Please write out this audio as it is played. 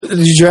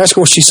Did you ask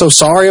her what she's so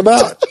sorry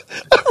about?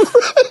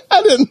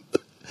 I didn't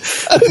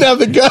have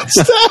the guts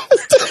to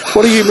ask.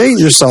 What do you mean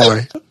you're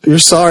sorry? You're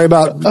sorry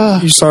about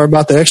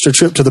the extra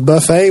trip to the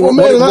buffet? Well,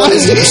 what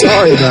is it you're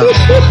sorry about?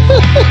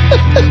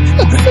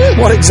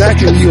 What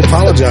exactly are you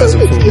apologizing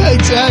for? Yeah,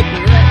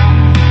 exactly.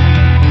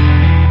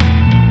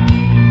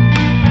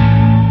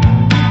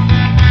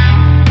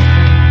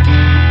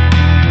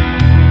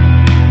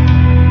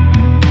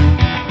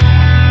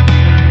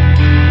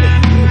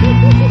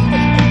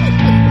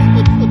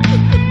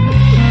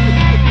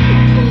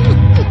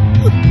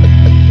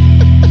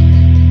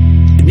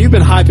 You've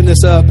been hyping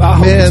this up. I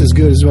hope it's as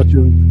good as what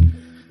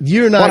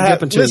you're not. What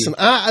happened to listen, you?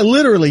 I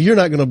literally, you're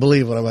not going to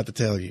believe what I'm about to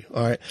tell you.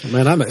 All right,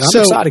 man, I'm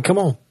excited. Come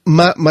on.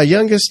 My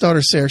youngest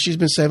daughter, Sarah, she's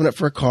been saving up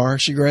for a car.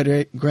 She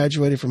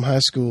graduated from high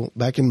school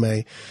back in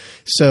May.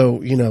 So,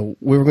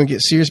 we were going to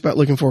get serious about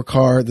looking for a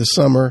car this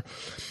summer.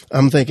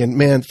 I'm thinking,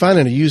 man,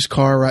 finding a used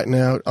car right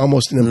now,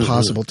 almost an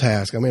impossible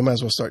task. I mean, I might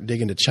as well start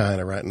digging to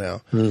China right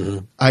now.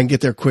 I can get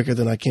there quicker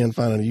than I can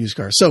finding a used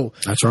car. So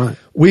that's right.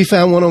 We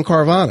found one on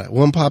Carvana.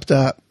 One popped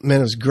up. Man,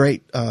 it was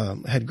great.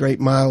 Had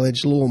great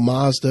mileage, little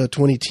Mazda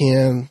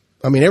 2010.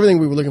 I mean, everything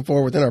we were looking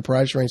for within our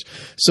price range.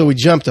 So we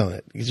jumped on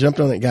it.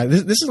 Got it.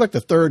 This is like the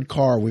third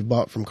car we've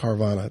bought from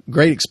Carvana.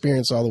 Great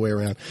experience all the way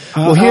around.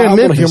 Well, here in Memphis,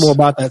 I want to hear more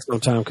about that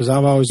sometime because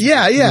I've always.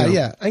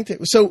 Yeah.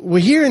 So we're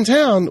here in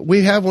town.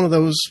 We have one of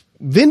those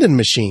vending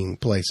machine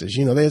places.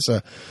 There's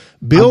a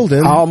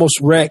building. I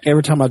almost wreck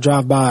every time I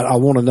drive by it. I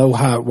want to know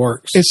how it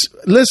works.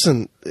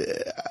 Listen,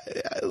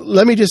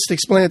 let me just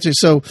explain it to you.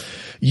 So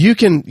you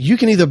can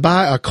either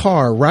buy a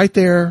car right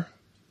there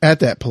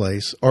at that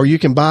place, or you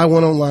can buy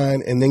one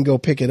online and then go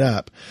pick it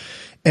up.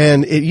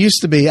 And it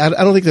used to be, I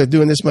don't think they're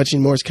doing this much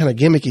anymore. It's kind of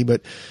gimmicky,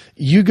 but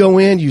you go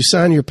in, you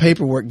sign your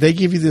paperwork. They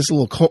give you this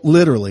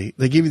literally,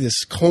 they give you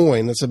this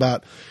coin that's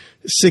about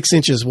 6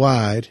 inches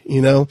wide.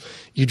 You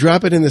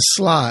drop it in this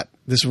slot.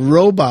 This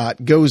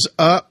robot goes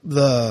up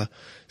the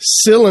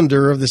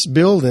cylinder of this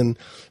building,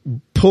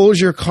 pulls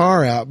your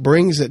car out,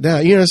 brings it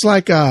down. It's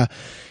like,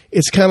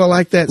 it's kind of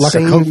like that like a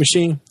Coke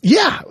machine?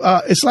 Yeah.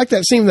 It's like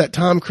that scene in that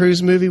Tom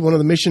Cruise movie, one of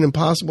the Mission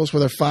Impossibles, where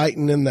they're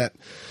fighting in that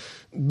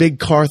big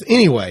car.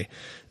 Anyway,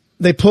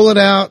 they pull it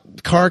out,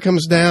 the car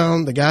comes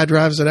down, the guy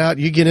drives it out,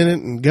 you get in it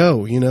and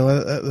go,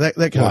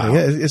 that kind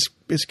of thing.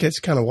 It's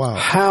kind of wild.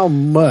 How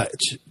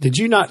much? Did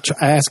you not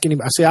ask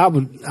anybody? See,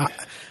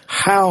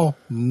 how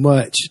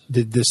much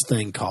did this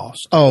thing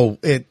cost? Oh,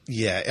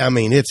 I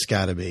mean, it's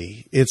got to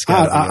be.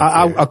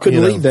 I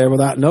couldn't leave there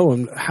without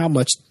knowing how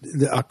much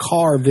a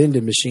car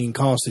vending machine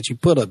costs that you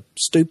put a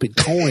stupid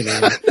coin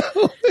in.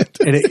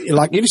 And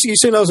like you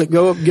see those that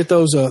go up and get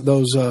those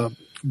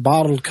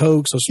bottled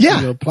Cokes,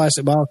 those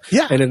plastic bottles,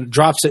 and it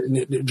drops it and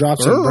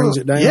brings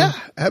it down. Yeah,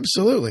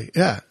 absolutely.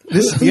 Yeah,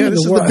 this is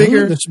the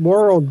bigger. This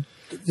world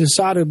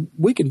decided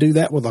we can do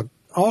that with a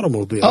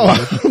automobile. Oh,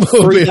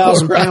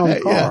 3,000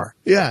 pound car.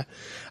 Yeah.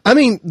 I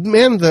mean,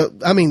 man,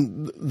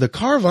 the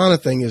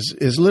Carvana thing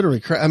is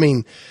literally I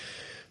mean,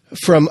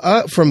 from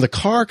the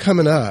car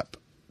coming up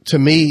to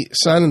me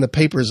signing the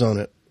papers on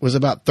it was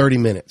about 30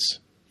 minutes,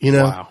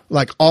 Wow.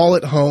 Like all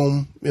at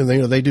home,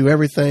 they do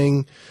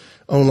everything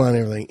online,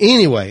 everything.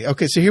 Anyway.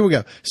 Okay. So here we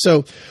go.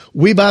 So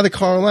we buy the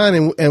car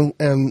online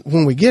and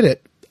when we get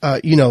it,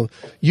 you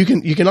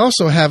can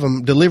also have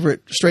them deliver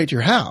it straight to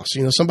your house.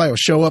 Somebody will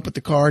show up at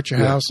the car at your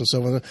house and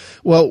so on.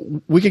 Well,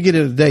 we could get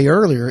it a day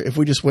earlier if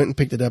we just went and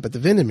picked it up at the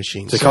vending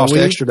machine. Does it cost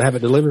extra to have it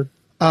delivered?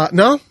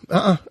 No.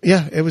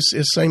 Yeah,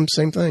 it's same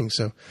thing.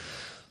 So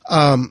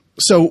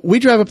we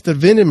drive up to the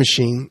vending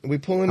machine. We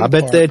pull in. I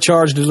bet they'd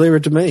charge to deliver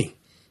it to me.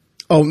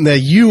 Oh, now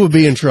you would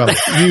be in trouble.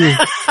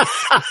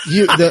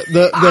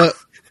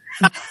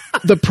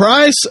 The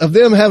price of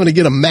them having to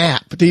get a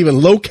map to even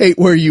locate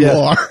where you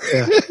are.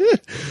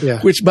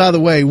 Yeah. Which, by the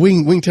way,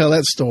 we can tell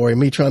that story.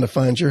 Me trying to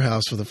find your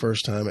house for the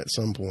first time at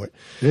some point.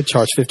 They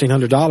charge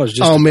 $1,500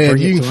 just. Oh man,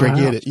 you can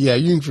forget it. Yeah,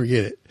 you can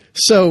forget it.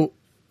 So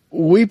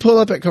we pull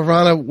up at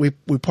Carvana. We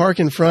park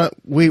in front.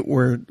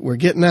 We're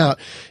getting out,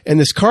 and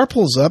this car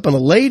pulls up, and a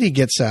lady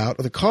gets out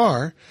of the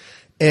car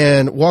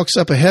and walks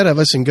up ahead of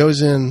us and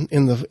goes in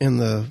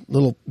the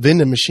little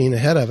vending machine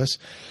ahead of us.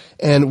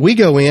 And we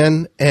go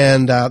in,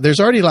 and there's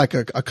already like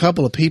a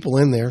couple of people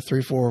in there,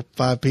 3, 4,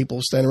 5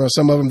 people standing around.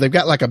 Some of them, they've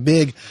got like a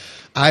big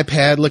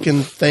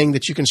iPad-looking thing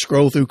that you can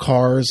scroll through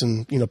cars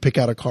and pick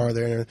out a car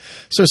there.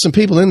 So some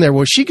people in there.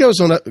 Well, she goes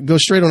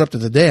straight on up to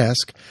the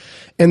desk,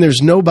 and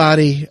there's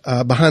nobody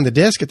behind the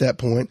desk at that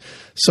point.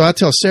 So I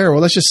tell Sarah,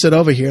 well, let's just sit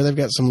over here. They've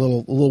got some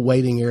little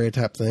waiting area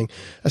type thing.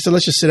 I said,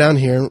 let's just sit down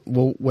here, and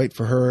we'll wait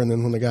for her, and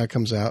then when the guy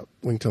comes out,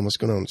 we can tell him what's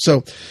going on.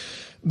 So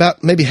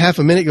about maybe half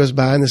a minute goes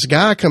by, and this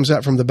guy comes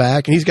out from the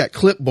back, and he's got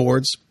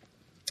clipboards,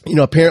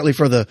 apparently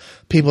for the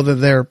people that are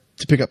there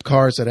to pick up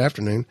cars that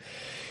afternoon.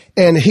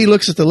 And he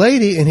looks at the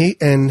lady,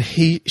 and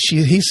he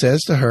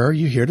says to her,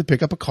 "You here to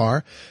pick up a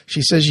car?"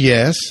 She says,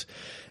 "Yes."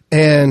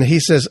 And he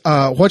says,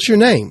 "What's your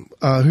name?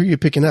 Who are you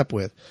picking up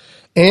with?"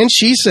 And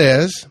she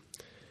says,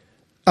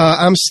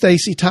 "I'm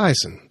Stacy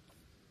Tyson."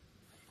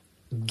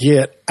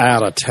 Get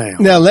out of town.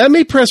 Now, let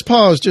me press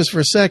pause just for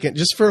a second,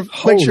 just for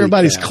make sure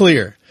everybody's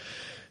clear.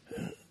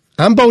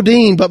 I'm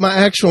Bodine, but my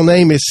actual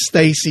name is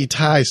Stacy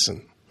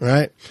Tyson,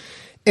 right?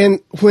 And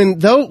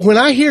when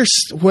I hear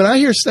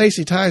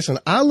Stacy Tyson,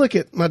 I look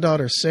at my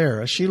daughter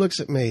Sarah. She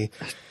looks at me,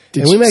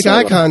 and we make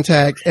eye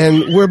contact,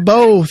 and we're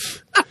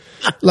both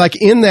like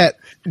in that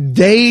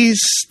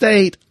dazed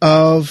state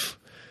of,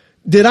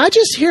 did I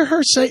just hear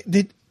her say?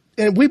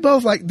 And we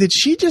both like, did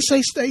she just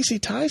say Stacy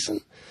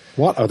Tyson?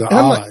 What are the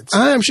odds?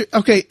 I'm sure.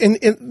 Okay,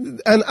 and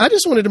I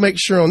just wanted to make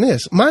sure on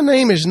this. My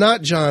name is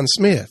not John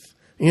Smith.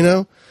 You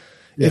know,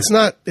 yeah. It's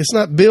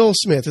not Bill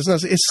Smith. It's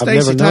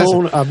Stacy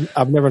Tyson.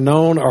 I've never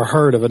known or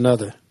heard of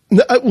another.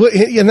 No,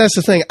 and that's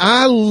the thing.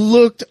 I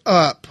looked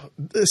up.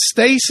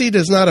 Stacy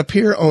does not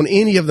appear on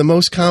any of the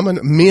most common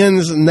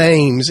men's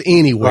names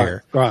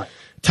anywhere. Right.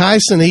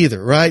 Tyson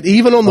either. Right.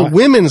 Even on the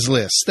women's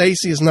list,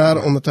 Stacy is not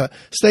on the top.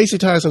 Stacy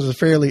Tyson is a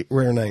fairly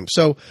rare name.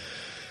 So.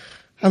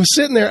 I'm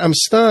sitting there, I'm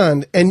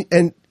stunned,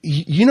 and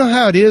you know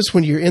how it is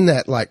when you're in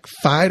that like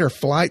fight or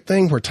flight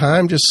thing where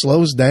time just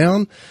slows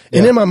down? Yeah.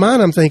 And in my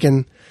mind, I'm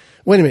thinking,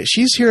 wait a minute,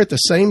 she's here at the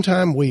same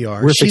time we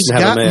are. She's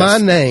got my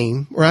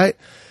name, right?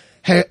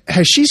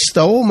 Has she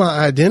stole my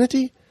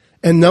identity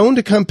and known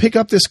to come pick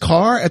up this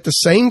car at the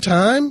same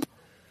time?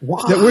 Wow.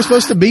 That we're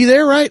supposed to be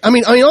there, right? I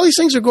mean, all these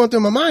things are going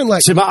through my mind.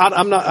 Like, see,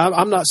 I'm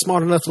not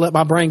smart enough to let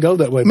my brain go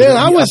that way. Man,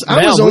 I was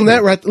on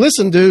that right.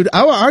 Listen, dude,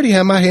 I already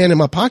have my hand in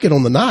my pocket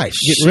on the knife,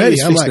 getting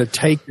ready. I'm like, to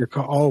take your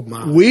car. Oh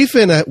my! We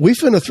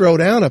finna throw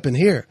down up in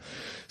here.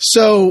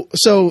 So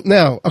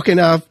now, okay,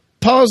 now I've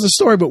paused the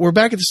story, but we're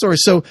back at the story.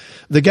 So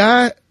the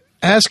guy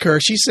asked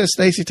her. She says,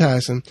 Stacy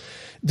Tyson,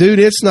 dude,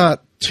 it's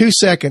not 2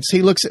 seconds.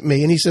 He looks at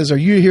me and he says, "Are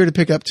you here to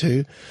pick up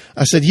too?"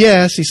 I said,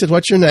 "Yes." He said,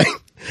 "What's your name?"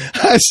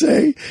 I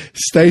say,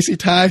 Stacy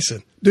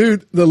Tyson.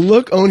 Dude, the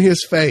look on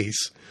his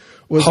face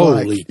was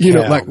holy like,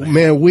 cow,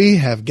 man, we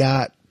have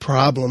got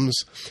problems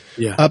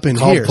up in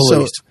here.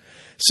 Police.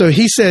 So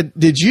he said,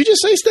 "Did you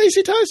just say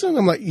Stacy Tyson?"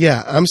 I'm like,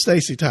 "Yeah, I'm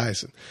Stacy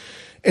Tyson."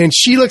 And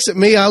she looks at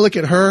me, I look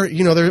at her,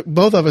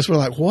 both of us were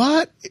like,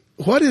 what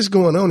is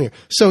going on here?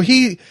 So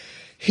he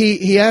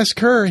asked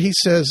her, he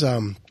says,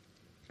 oh,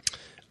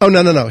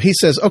 no. He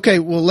says, okay,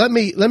 well, let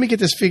me get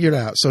this figured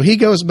out. So he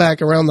goes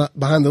back around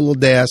behind the little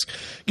desk,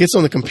 gets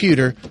on the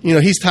computer.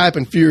 He's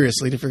typing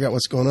furiously to figure out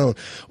what's going on.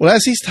 Well,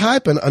 as he's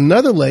typing,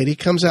 another lady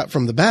comes out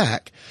from the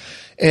back,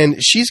 and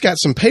she's got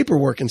some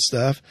paperwork and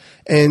stuff.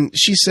 And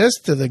she says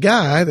to the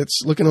guy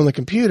that's looking on the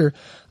computer,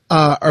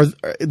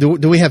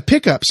 do we have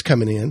pickups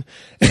coming in?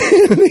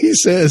 And he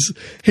says,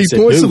 he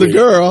points to the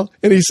girl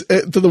and he's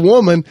to the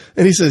woman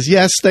and he says,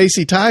 "Yes,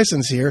 Stacy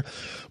Tyson's here."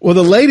 Well,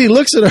 the lady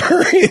looks at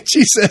her and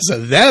she says,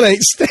 "That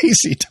ain't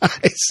Stacy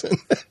Tyson."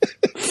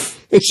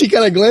 And she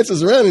kind of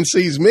glances around and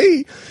sees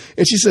me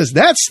and she says,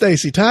 "That's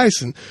Stacy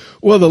Tyson."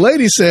 Well, the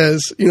lady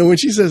says, when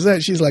she says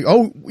that, she's like,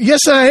 "Oh,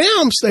 yes, I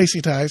am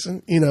Stacy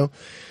Tyson,"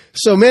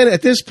 So, man,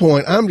 at this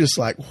point, I'm just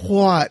like,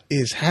 what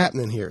is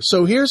happening here?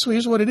 So here's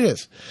what it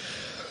is.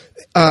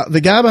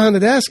 The guy behind the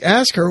desk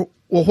asked her,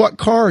 "Well, what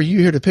car are you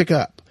here to pick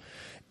up?"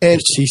 And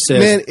she says,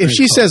 "Man, if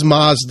she says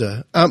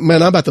Mazda, I'm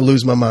about to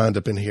lose my mind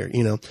up in here,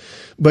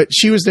 But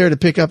she was there to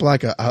pick up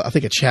like I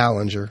think a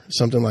Challenger,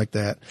 something like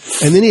that.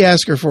 And then he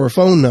asked her for a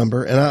phone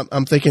number, and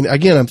I'm thinking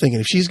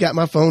if she's got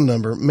my phone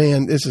number,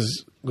 man, this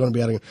is going to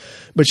be out of.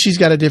 But she's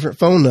got a different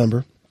phone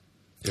number,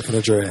 different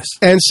address.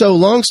 And so,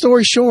 long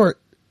story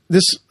short,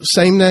 this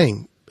same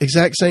name.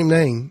 Exact same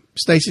name,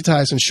 Stacy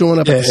Tyson, showing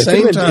up at the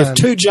same time. If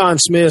two John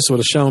Smiths would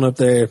have shown up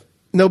there,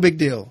 no big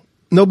deal.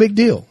 No big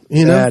deal.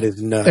 That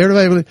is nuts.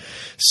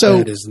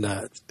 That is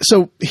nuts.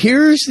 So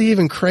here's the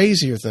even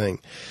crazier thing.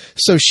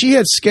 So she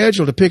had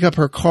scheduled to pick up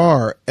her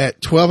car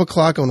at 12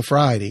 o'clock on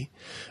Friday.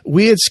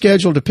 We had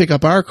scheduled to pick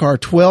up our car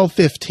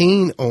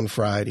 12:15 on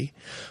Friday,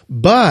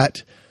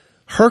 but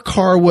her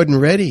car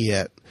wasn't ready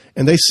yet.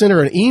 And they sent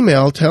her an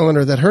email telling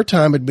her that her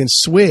time had been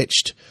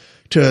switched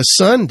to a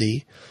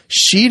Sunday.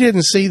 She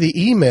didn't see the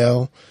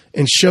email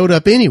and showed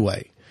up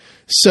anyway.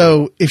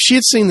 So if she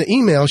had seen the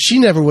email, she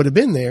never would have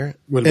been there,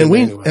 and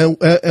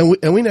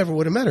we never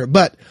would have met her.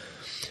 But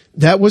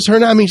that was her.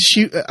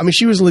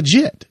 She was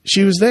legit.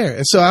 She was there,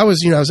 and so I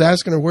was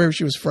asking her where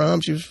she was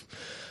from.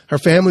 Her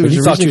family was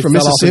originally from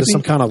Mississippi.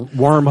 Some kind of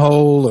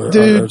wormhole, or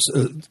dude.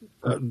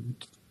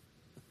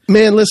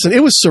 Man, listen,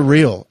 it was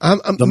surreal.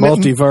 The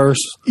multiverse.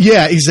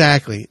 Yeah,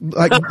 exactly.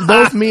 Like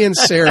both me and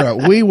Sarah,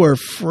 we were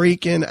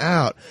freaking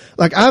out.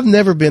 Like I've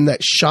never been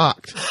that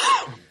shocked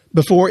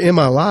before in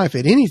my life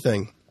at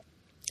anything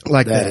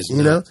like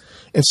that,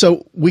 And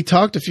so we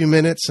talked a few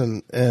minutes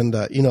and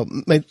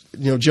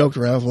joked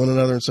around with one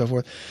another and so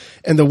forth.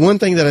 And the one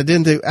thing that I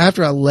didn't do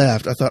after I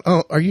left, I thought,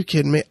 "Oh, are you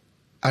kidding me?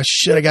 I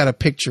should have got a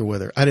picture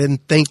with her. I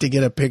didn't think to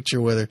get a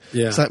picture with her."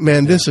 Yeah. It's like,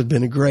 man, this would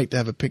have been great to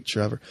have a picture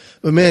of her.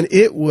 But man,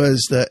 it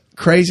was the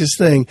craziest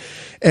thing.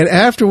 And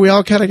after we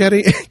all kind of got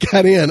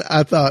in,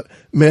 I thought,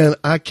 man,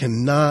 I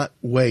cannot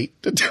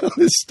wait to tell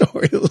this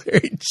story to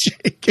Larry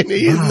Jake. And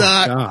he is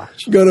not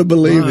going to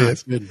believe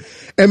this. Goodness.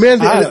 And man,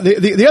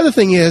 the other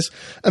thing is,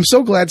 I'm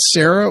so glad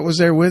Sarah was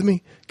there with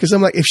me. Because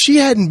I'm like, if she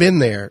hadn't been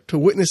there to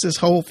witness this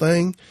whole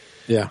thing,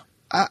 yeah,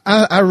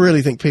 I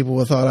really think people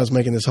would have thought I was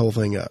making this whole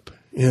thing up.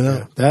 You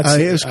know,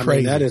 it was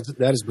crazy. That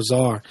is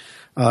bizarre.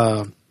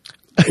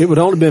 It would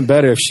only been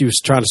better if she was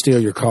trying to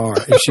steal your car.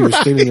 If she was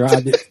stealing your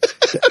ID,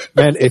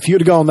 man. If you'd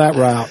have gone that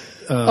route,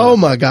 oh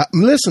my God!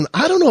 Listen,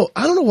 I don't know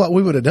what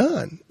we would have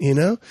done. You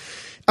know,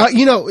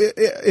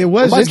 it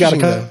was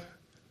interesting.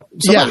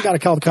 Somebody got to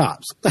call the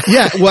cops.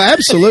 Yeah, well,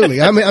 absolutely.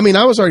 I mean,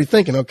 I was already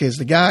thinking, okay, is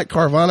the guy at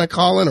Carvana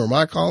calling or am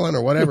I calling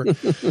or whatever?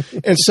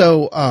 And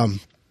so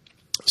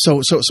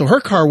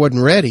her car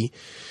wasn't ready.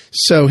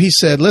 So he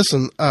said,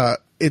 listen,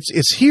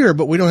 it's here,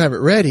 but we don't have it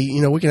ready.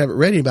 You know, we can have it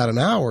ready in about an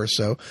hour or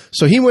so.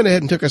 So he went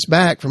ahead and took us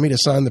back for me to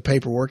sign the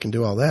paperwork and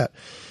do all that.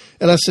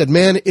 And I said,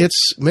 man,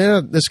 it's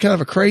kind of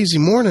a crazy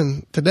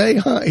morning today,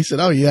 huh? He said,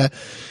 oh yeah.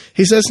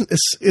 He says,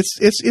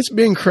 it's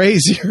been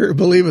crazier,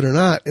 believe it or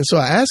not. And so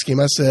I asked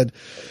him, I said,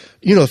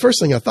 you know, the first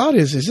thing I thought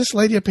is this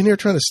lady up in here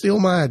trying to steal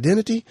my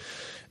identity?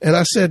 And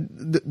I said,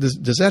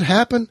 does that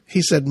happen?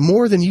 He said,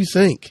 more than you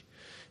think.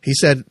 He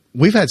said,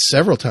 we've had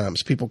several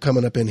times people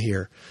coming up in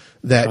here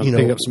that, you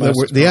know,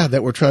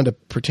 that were trying to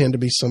pretend to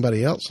be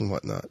somebody else and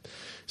whatnot.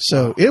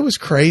 So It was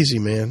crazy,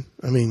 man.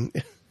 I mean,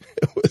 it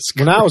was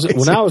crazy.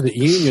 When I was at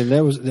Union,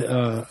 there was,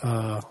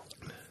 I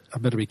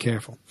better be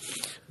careful.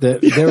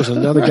 There was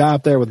another guy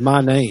up there with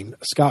my name,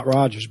 Scott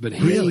Rogers, but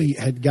he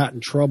had gotten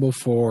in trouble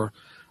for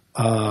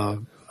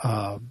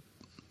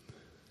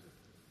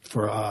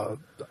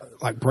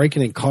like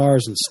breaking in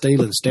cars and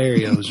stealing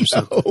stereos or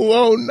something.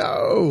 Oh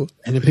no!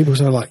 And then people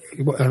started like,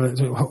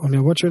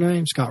 "What's your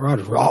name?" Scott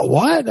Rogers. Oh,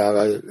 what?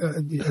 No,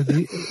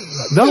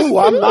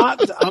 I'm not.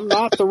 I'm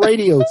not the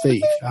radio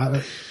thief.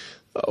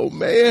 Oh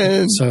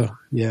man! So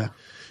yeah,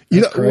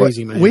 you know,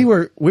 crazy, man. We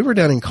were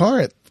down in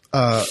Corinth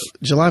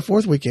July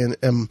 4th weekend,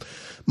 and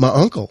my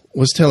uncle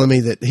was telling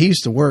me that he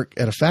used to work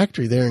at a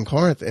factory there in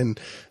Corinth, and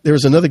there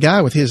was another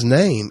guy with his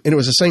name, and it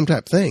was the same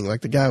type thing.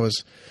 Like the guy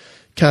was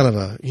kind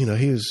of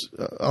he was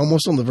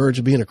almost on the verge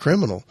of being a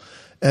criminal,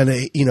 and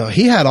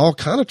he had all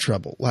kind of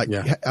trouble. Like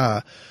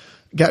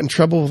got in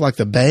trouble with like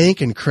the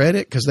bank and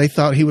credit because they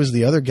thought he was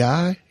the other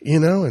guy.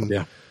 You know,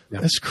 and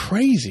that's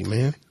crazy,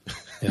 man.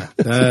 Yeah,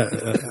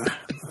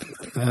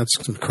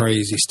 that's some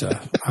crazy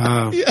stuff.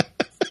 Yeah.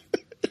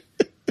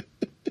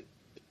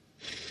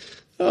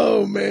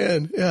 Oh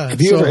man, yeah.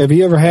 Have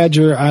you ever had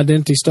your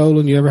identity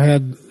stolen? You ever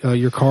had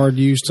your card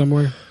used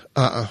somewhere?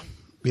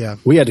 Yeah.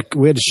 We had to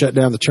shut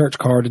down the church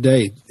car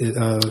today. It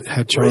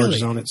had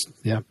charges on it.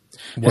 Yeah.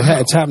 Wow.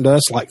 It's happened to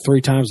us like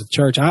 3 times at the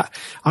church. I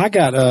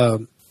got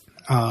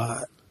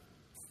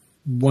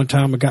one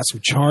time I got some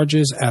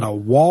charges at a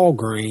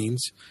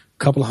Walgreens, a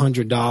couple of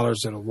 $100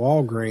 at a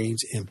Walgreens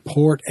in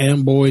Port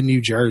Amboy, New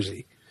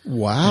Jersey.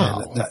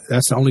 Wow.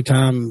 That's the only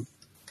time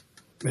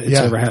it's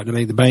ever happened to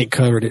me. The bank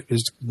covered it. It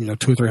was, $200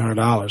 or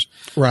 $300.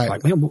 Right.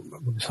 Like, man,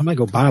 somebody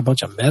go buy a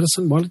bunch of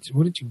medicine? What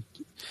did you?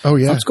 Oh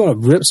yeah. If I was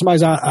going to rip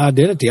somebody's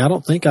identity, I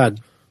don't think I'd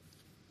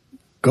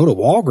go to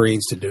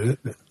Walgreens to do it.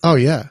 But. Oh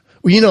yeah.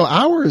 Well,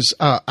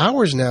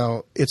 ours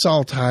now, it's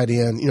all tied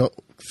in,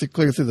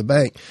 clear through the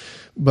bank,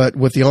 but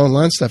with the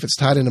online stuff, it's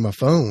tied into my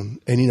phone.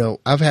 And,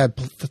 I've had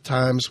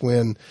times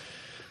when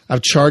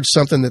I've charged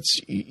something that's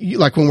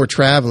like when we're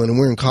traveling and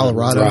we're in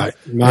Colorado, right.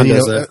 Mine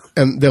does that.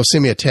 And they'll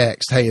send me a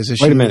text. Hey, is this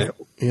Wait a minute.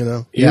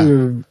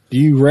 You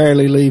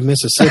rarely leave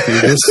Mississippi.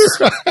 This,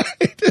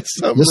 right. This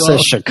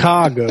says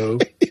Chicago.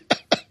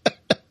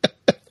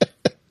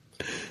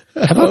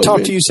 Have I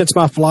talked to you since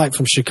my flight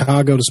from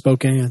Chicago to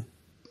Spokane?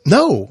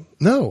 No.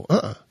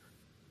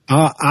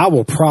 I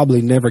will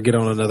probably never get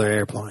on another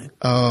airplane.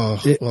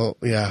 Oh, well,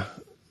 yeah.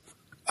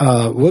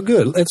 Well,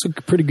 good. That's a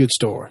pretty good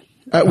story.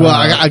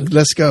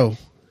 Let's go.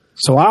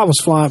 So I was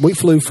flying. We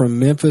flew from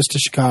Memphis to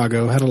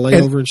Chicago. Had a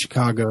layover in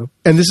Chicago.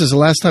 And this is the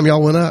last time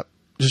y'all went up,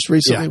 just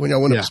recently when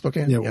y'all went up to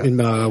Spokane.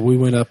 Yeah. We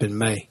went up in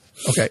May.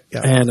 Okay.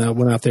 Yeah. And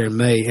went out there in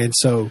May, and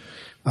so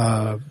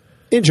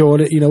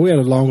enjoyed it. We had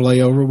a long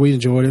layover. We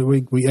enjoyed it.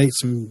 We ate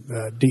some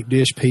deep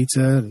dish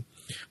pizza, and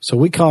so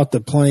we caught the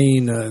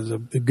plane, a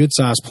good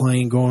sized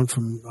plane going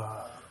from.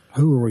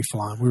 Who were we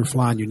flying? We were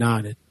flying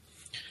United,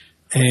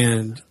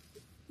 and.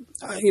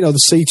 The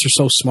seats are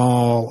so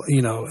small,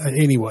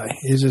 anyway,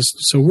 it's just,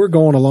 so we're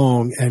going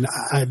along. And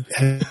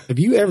have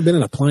you ever been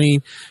in a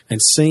plane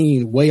and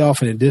seen way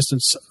off in the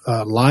distance,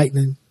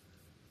 lightning?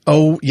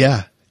 Oh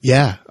yeah.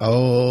 Yeah.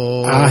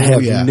 Oh, I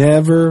have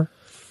never,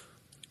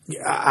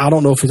 I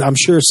don't know if I'm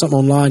sure it's something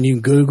online you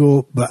can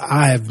Google, but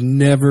I have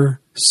never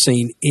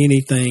seen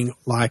anything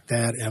like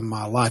that in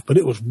my life, but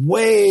it was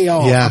way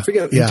off. Yeah. I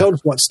forget. You told us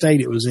what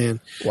state it was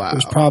in. Wow. It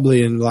was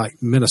probably in like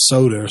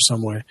Minnesota or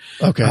somewhere.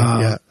 Okay.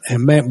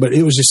 And man, but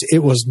it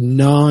was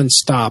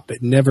nonstop.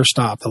 It never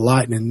stopped. The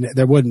lightning,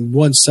 there wasn't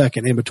 1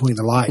 second in between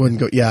the lightning.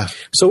 Wouldn't go. Yeah.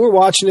 So we're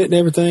watching it and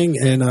everything.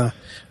 And,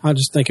 I'm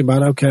just thinking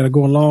about, okay, I'm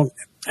going along.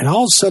 And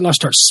all of a sudden I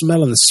start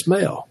smelling the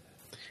smell.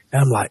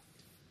 And I'm like,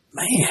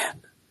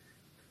 man,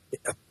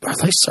 are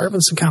they serving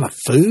some kind of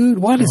food?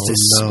 What is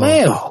this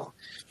smell?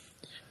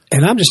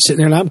 And I'm just sitting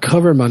there and I'm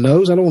covering my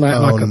nose. I don't act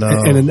like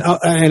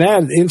and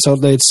add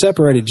insult, they had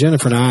separated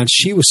Jennifer and I, and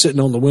she was sitting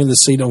on the window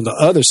seat on the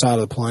other side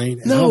of the plane.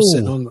 And I was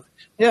sitting on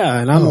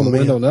and I'm on the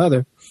window on the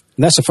other. And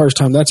that's the first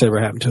time that's ever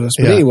happened to us.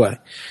 But anyway,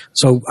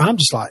 so I'm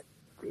just like,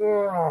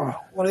 oh,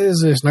 what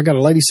is this? And I got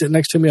a lady sitting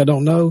next to me I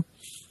don't know.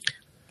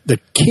 The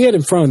kid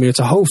in front of me, it's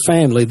a whole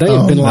family. They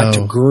had been like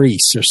to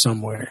Greece or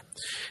somewhere.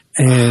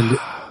 And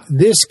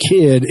this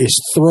kid is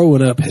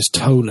throwing up his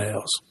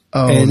toenails.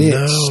 Oh, and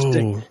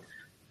no.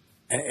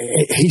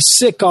 He's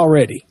sick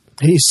already.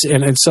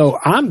 And so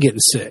I'm getting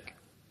sick.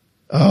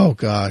 Oh,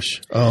 gosh.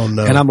 Oh,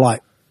 no. And I'm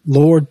like,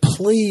 Lord,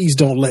 please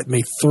don't let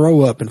me throw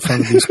up in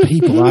front of these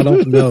people I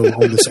don't know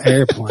on this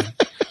airplane.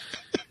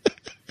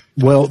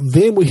 Well,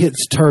 then we hit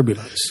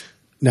turbulence.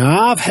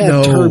 Now, I've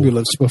had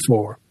turbulence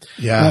before.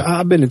 Yeah.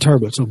 I've been in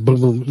turbulence. So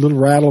boom, boom, little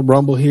rattle,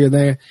 rumble here and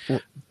there.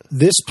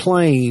 This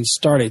plane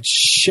started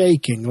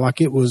shaking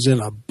like it was in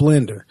a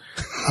blender.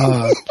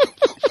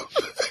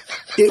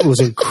 It was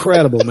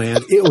incredible, man.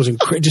 It was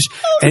incredible.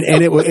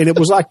 And it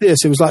was like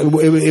this. It was like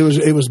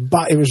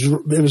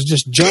it was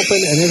just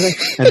jumping and everything,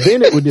 and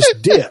then it would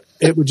just dip.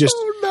 It would just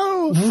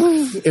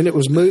and it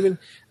was moving.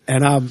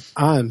 And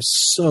I'm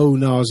so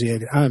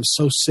nauseated. I am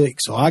so sick.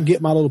 So I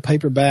get my little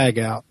paper bag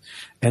out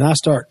and I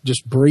start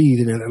just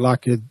breathing in it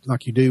like you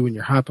do when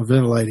you're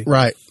hyperventilating.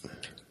 Right.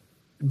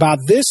 By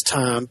this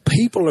time,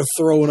 people are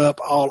throwing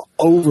up all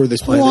over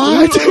this place.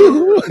 What?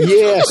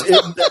 Yes.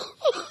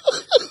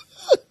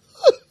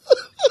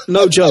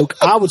 No joke.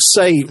 I would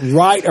say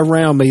right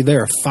around me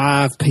there are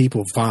 5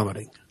 people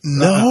vomiting.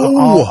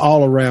 No.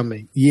 All around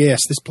me. Yes.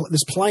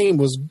 This plane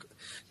was.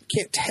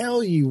 Can't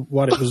tell you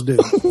what it was doing.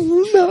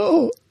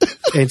 No.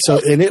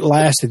 And it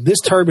lasted. This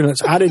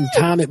turbulence, I didn't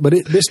time it, but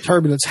this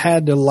turbulence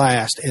had to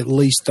last at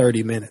least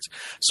 30 minutes.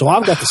 So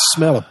I've got the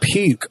smell of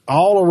puke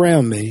all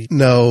around me.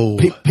 No.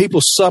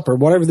 People's supper,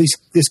 whatever this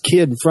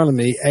kid in front of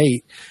me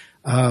ate,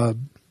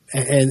 and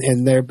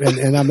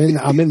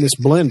I'm in this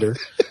blender,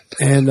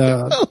 and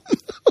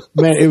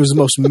man, it was the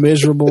most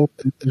miserable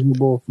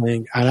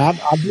thing, and I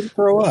didn't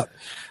throw up.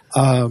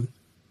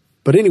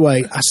 But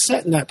anyway, I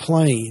sat in that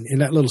plane in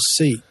that little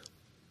seat,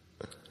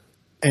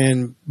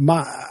 and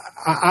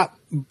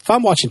if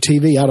I'm watching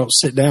TV, I don't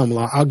sit down.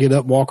 I'll get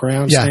up, walk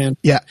around, stand.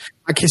 Yeah.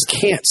 I just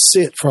can't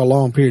sit for a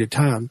long period of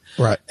time.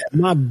 Right.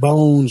 My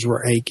bones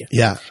were aching.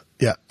 Yeah.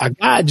 Yeah. A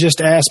guy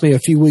just asked me a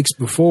few weeks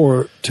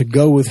before to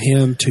go with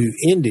him to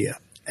India.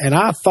 And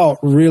I thought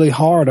really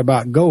hard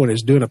about going.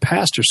 He's doing a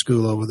pastor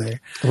school over there.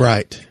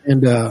 Right.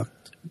 And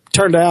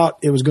turned out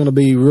it was going to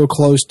be real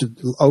close to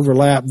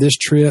overlap this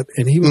trip.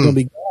 And he was going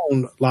to be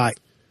gone like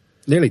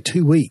nearly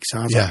 2 weeks.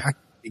 I was like, I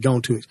can't be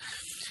gone 2 weeks.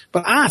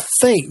 But I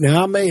think,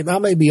 now I may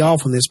be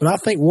off on this, but I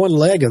think one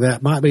leg of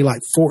that might be like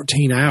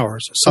 14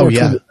 hours.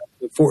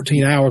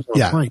 14 hours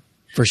on a plane.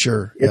 For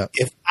sure. Yeah.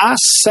 If I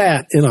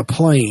sat in a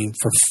plane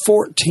for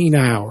 14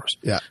 hours,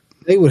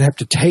 they would have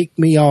to take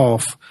me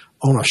off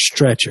on a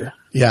stretcher.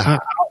 Yeah.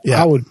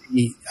 I would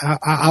be,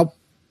 I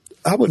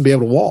wouldn't be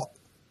able to walk.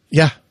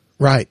 Yeah.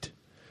 Right.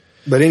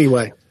 But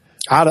anyway,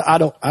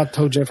 I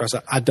told Jennifer, I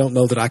said, I don't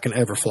know that I can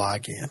ever fly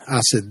again. I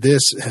said,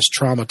 this has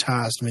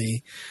traumatized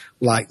me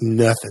like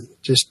nothing.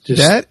 Just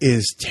that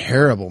is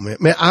terrible, man.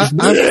 And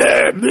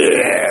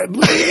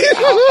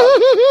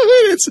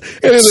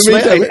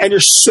you're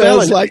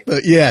smelling like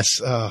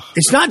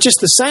it's not just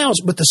the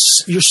sounds, but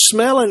you're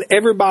smelling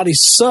everybody's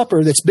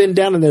supper that's been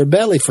down in their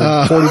belly for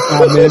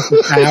 45 minutes,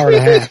 an hour and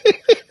a half.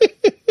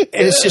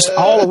 And it's just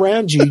all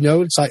around you, you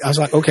know. It's like I was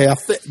like, okay,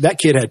 that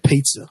kid had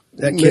pizza.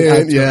 That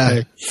kid,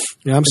 okay.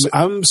 You know,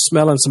 I'm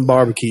smelling some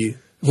barbecue.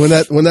 When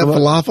that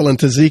falafel and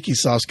tzatziki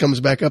sauce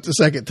comes back up the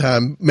second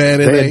time,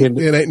 man, it ain't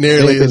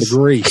nearly been to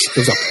Greece.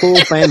 There's a full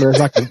family. There's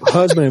like a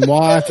husband and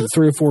wife and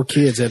 3 or 4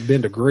 kids that had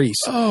been to Greece.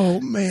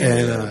 Oh man!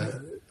 And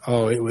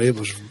it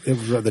was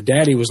the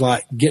daddy was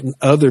like getting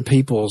other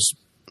people's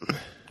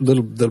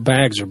the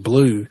bags are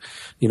blue,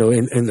 you know,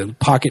 in the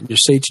pocket in your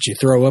seat that you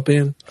throw up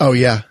in. Oh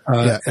yeah.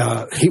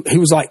 He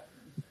was like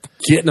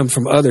getting them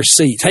from other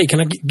seats. Hey,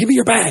 can I give me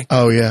your bag?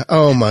 Oh yeah.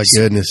 Oh my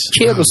goodness.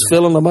 Kid was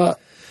filling them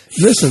up.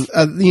 Listen,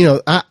 you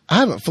know, I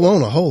haven't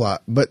flown a whole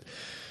lot, but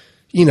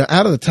you know,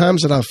 out of the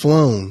times that I've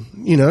flown,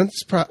 you know,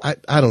 it's probably,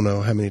 I don't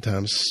know how many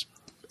times,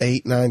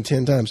 8, 9,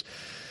 10 times.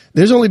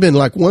 There's only been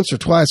like once or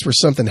twice where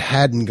something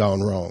hadn't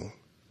gone wrong,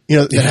 you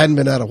know, that hadn't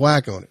been out of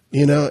whack on it,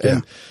 you know.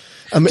 And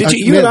I mean,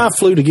 you and I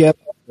flew together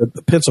to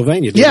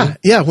Pennsylvania? Didn't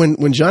you? Yeah.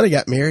 When Johnny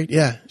got married,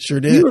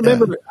 sure did. You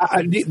remember?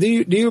 Do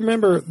you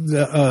remember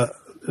the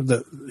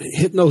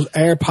hitting those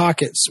air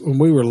pockets when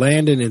we were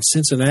landing in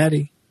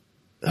Cincinnati?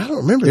 I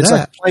don't remember that.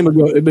 Like the plane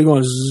would be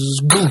going.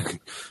 Zzz,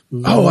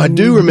 oh, I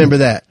do remember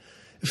that.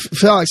 It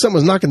felt like something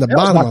was knocking the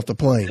bottom off the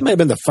plane. It may have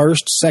been the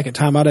second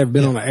time I'd ever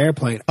been on an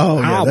airplane. Oh,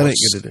 yeah, that ain't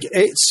good to do.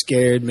 It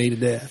scared me to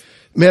death.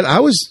 Man, I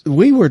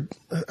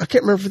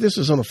can't remember if this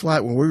was on a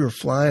flight when we were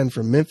flying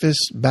from Memphis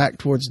back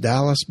towards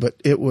Dallas, but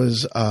it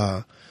was,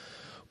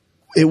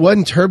 it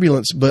wasn't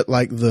turbulence, but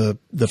like the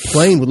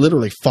plane would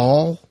literally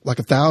fall like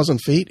 1,000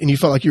 feet, and you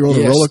felt like you were on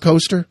a roller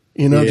coaster.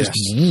 You know, just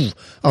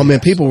man,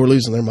 people were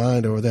losing their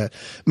mind over that.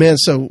 Man,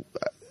 so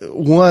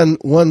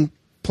one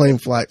plane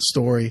flight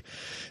story.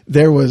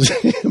 There was,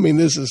 I mean,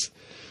 this is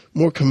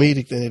more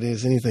comedic than it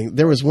is anything.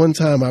 There was one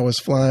time I was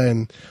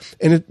flying,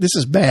 and this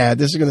is bad.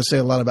 This is going to say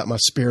a lot about my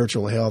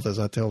spiritual health as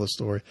I tell the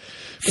story.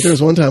 But there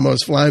was one time I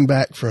was flying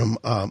back from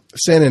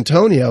San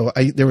Antonio.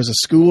 There was a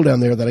school down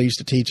there that I used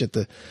to teach at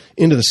the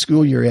end of the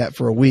school year at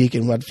for a week,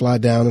 and I'd fly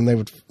down, and they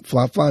would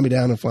fly me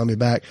down and fly me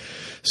back.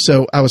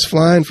 So I was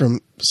flying from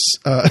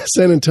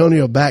San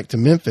Antonio back to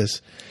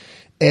Memphis.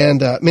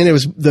 And, man,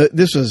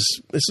 this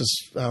is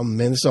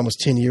almost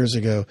 10 years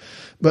ago,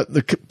 but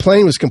the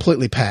plane was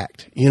completely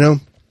packed, you know,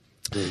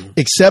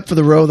 except for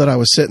the row that I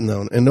was sitting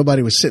on, and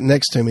nobody was sitting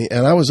next to me,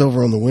 and I was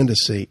over on the window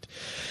seat.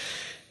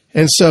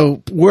 And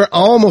so we're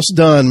almost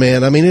done,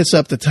 man. I mean, it's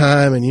up to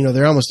time, and, you know,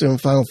 they're almost doing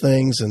final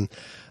things. And,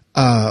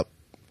 I'm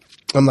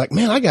like,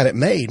 man, I got it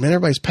made, man.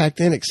 Everybody's packed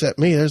in except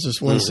me. There's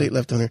just one seat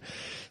left on there.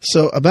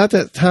 So about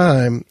that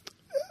time,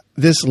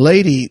 this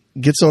lady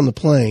gets on the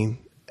plane,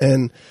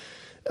 and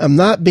I'm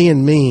not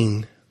being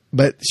mean,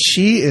 but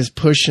she is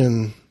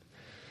pushing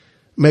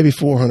maybe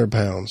 400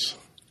 pounds.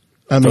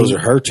 I mean, those are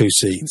her two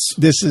seats.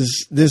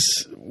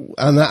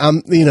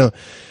 I'm, you know,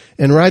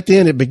 and right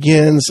then it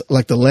begins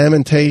like the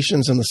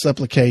lamentations and the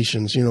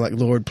supplications, you know, like,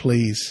 Lord,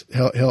 please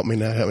help me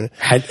now. Help me.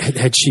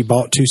 Had she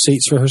bought two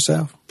seats for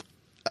herself?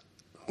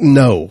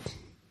 No.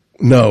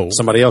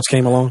 Somebody else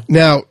came along?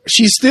 Now,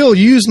 she still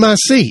used my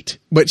seat,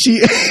 but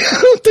I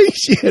don't think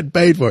she had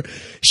paid for it.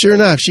 Sure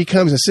enough, she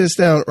comes and sits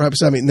down right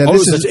beside me. Now,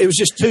 it was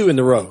just two in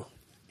the row.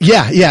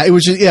 Yeah, it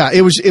was just,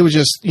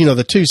 you know,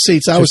 the two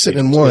seats. I was sitting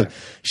in one. Yeah.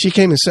 She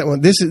came and sat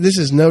one. This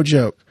is no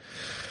joke.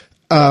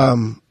 I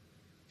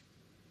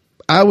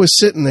was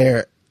sitting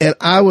there, and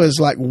I was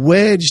like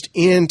wedged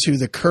into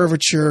the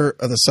curvature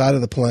of the side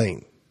of the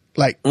plane.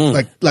 Like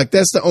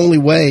that's the only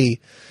way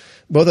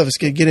both of us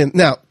could get in.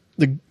 Now,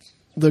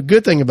 the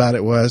good thing about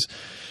it was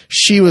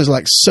she was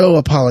like so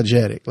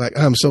apologetic. Like,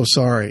 I'm so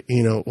sorry,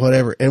 you know,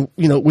 whatever. And,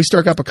 you know, we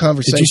struck up a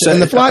conversation, and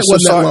the flight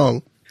wasn't that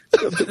long.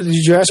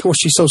 Did you ask what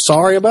she's so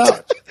sorry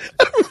about?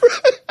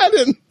 I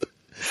didn't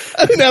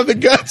have the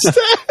guts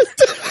to.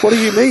 What do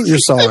you mean you're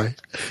sorry?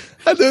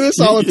 I do this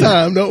all the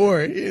time. Don't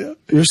worry. You know?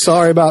 You're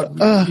sorry about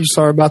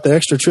the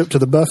extra trip to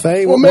the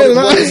buffet? Well,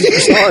 what is you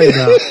sorry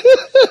about?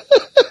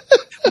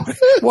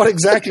 What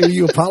exactly are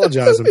you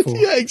apologizing for?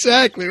 Yeah,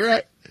 exactly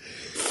right.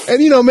 And,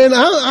 you know, man,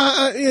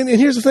 and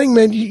here's the thing,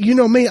 man, you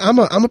know me, I'm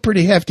a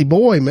pretty hefty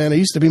boy, man. I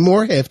used to be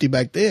more hefty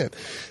back then.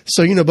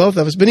 So, you know, both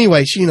of us. But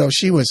anyway, she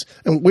was,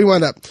 and we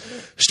wound up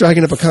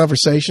striking up a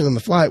conversation, and the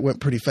flight went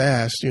pretty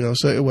fast, you know,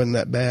 so it wasn't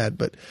that bad.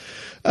 But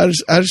I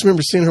just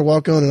remember seeing her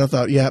walk on, and I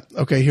thought, yeah,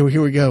 okay, here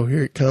we go.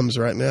 Here it comes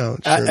right now.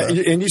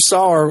 And you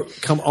saw her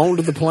come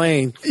onto the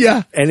plane.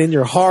 Yeah. And in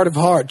your heart of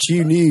hearts,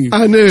 you knew.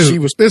 I knew.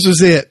 This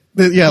was it.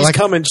 Yeah.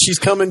 She's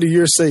coming to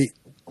your seat.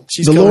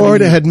 The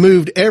Lord had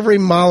moved every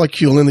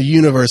molecule in the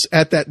universe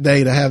at that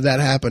day to have that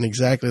happen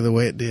exactly the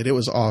way it did. It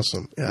was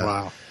awesome.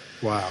 Yeah.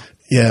 Wow.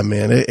 Yeah,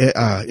 man.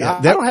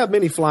 I don't have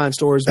many flying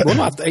stories. But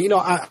I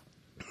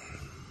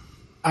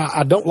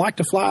don't like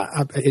to fly.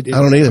 I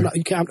don't either. I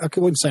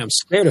wouldn't say I'm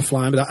scared of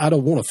flying, but I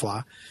don't want to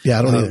fly. Yeah,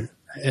 I don't either.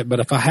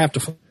 But if I have to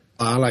fly,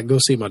 I like go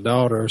see my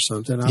daughter or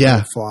something. I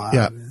want to fly.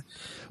 Yeah.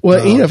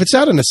 Well, you know, if it's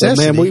out of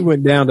necessity. Man, we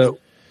went down to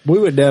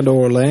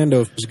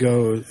Orlando to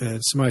go,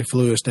 and somebody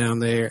flew us down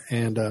there,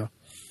 and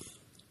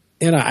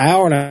in an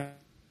hour and a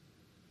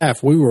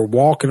half, we were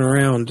walking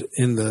around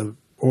in the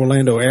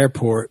Orlando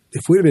airport.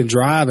 If we'd have been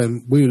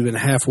driving, we would have been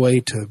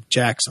halfway to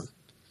Jackson.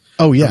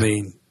 Oh, yeah. I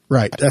mean,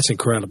 right. That's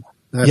incredible.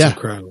 That's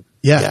incredible.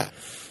 Yeah.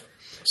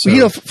 So, you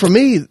know, for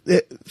me,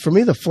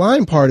 the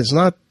flying part is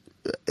not,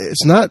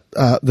 it's not,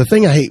 the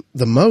thing I hate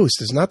the most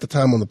is not the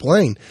time on the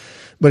plane,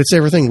 but it's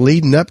everything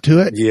leading up to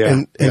it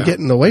and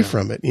getting away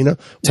from it, you know.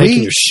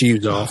 Taking your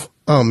shoes off.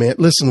 Oh, man.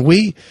 Listen,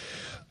 when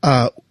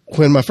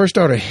my first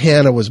daughter,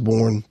 Hannah, was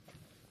born,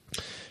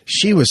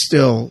 she was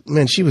still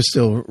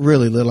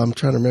really little. I'm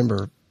trying to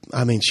remember.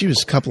 I mean, she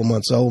was a couple of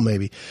months old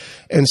maybe.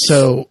 And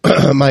so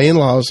my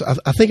in-laws,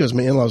 I think it was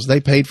my in-laws,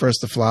 they paid for us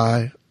to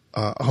fly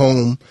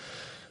home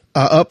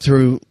up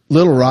through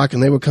Little Rock,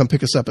 and they would come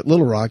pick us up at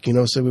Little Rock, you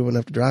know, so we wouldn't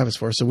have to drive as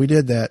far. So we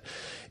did that.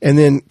 And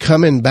then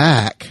coming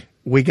back,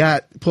 we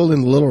got pulled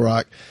into Little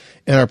Rock,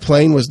 and our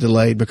plane was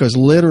delayed because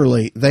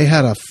literally they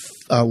had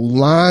a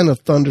line of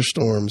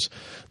thunderstorms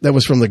that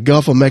was from the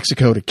Gulf of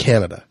Mexico to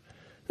Canada.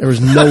 There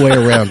was no way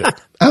around it.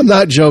 I'm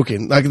not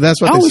joking. Like,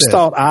 that's what I they always said.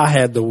 thought I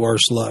had the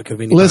worst luck of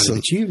anybody. Listen,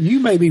 but you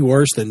may be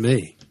worse than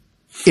me.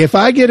 If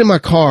I get in my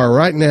car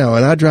right now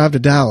and I drive to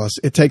Dallas,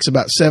 it takes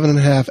about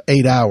 7.5,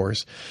 8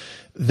 hours.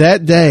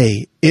 That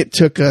day, it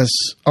took us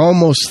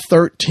almost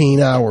 13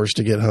 hours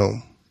to get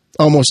home.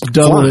 Almost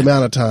double the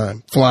amount of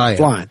time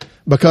flying.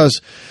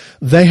 Because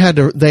they had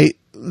to,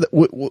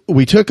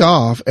 we took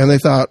off, and they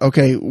thought,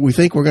 okay, we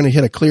think we're going to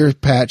hit a clear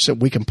patch that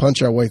we can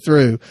punch our way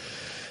through.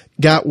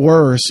 Got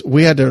worse.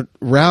 We had to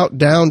route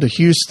down to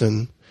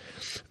Houston.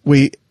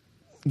 We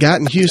got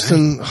in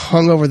Houston,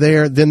 hung over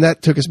there. Then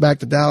that took us back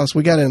to Dallas.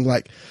 We got in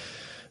 1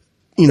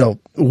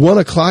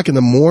 o'clock in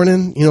the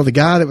morning. The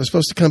guy that was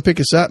supposed to come pick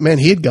us up, man,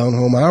 he had gone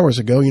home hours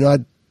ago.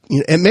 And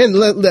man,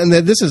 and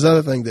this is the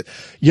other thing that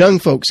young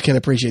folks can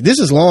appreciate. This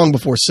is long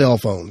before cell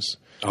phones.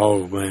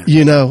 Oh man.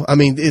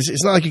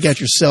 It's not like you got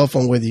your cell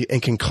phone with you and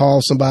can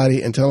call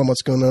somebody and tell them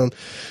what's going on.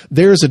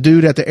 There's a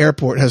dude at the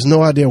airport, has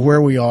no idea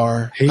where we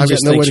are. He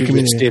just thinks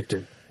you skipped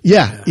him.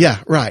 Yeah,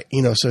 right.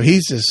 So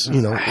he's just,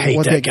 I hate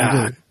what that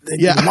guy.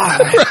 Yeah.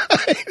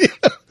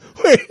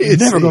 Right.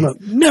 Never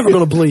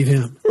gonna believe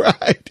him.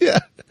 Right. Yeah.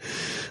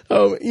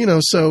 Oh,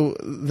 so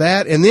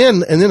that, and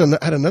then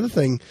I had another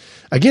thing,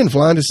 again,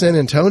 flying to San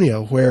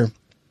Antonio, where,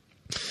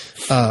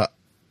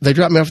 they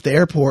dropped me off at the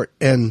airport,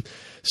 and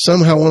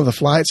somehow one of the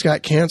flights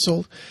got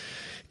canceled.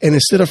 And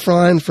instead of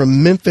flying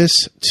from Memphis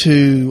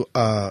to,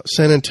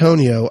 San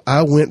Antonio,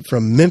 I went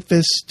from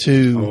Memphis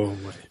to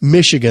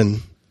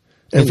Michigan,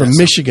 and from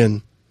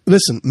Michigan,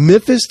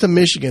 Memphis to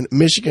Michigan,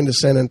 Michigan to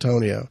San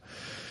Antonio.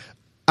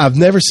 I've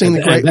never seen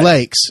the Great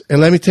Lakes. And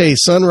let me tell you,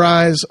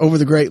 sunrise over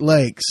the Great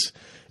Lakes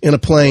in a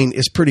plane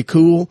is pretty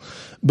cool,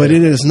 but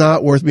it is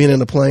not worth being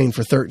in a plane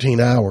for 13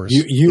 hours.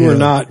 You were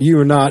not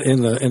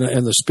in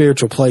the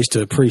spiritual place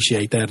to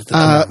appreciate that at the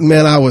time.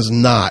 Man, I was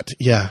not.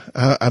 Yeah.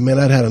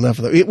 I'd had enough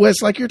of it. It was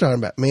like you're talking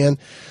about, man,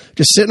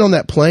 just sitting on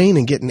that plane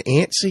and getting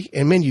antsy,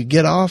 and man, you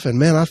get off, and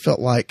man, I felt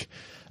like,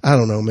 I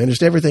don't know, man,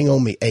 just everything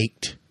on me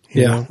ached.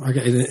 Yeah.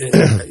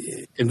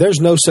 And there's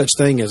no such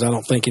thing as, I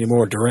don't think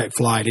anymore, direct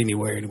flight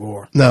anywhere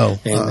anymore. No.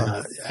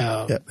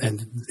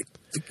 And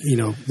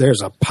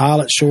there's a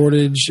pilot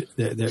shortage.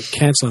 They're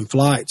canceling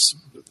flights,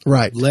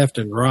 right, left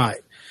and right.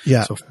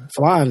 Yeah. So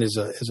flying is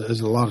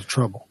a lot of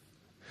trouble.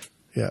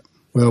 Yeah.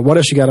 Well, what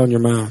else you got on your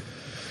mind?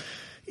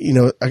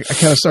 I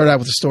kind of started out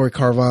with the story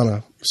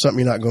Carvana, something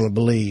you're not going to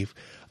believe.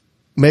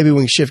 Maybe we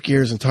can shift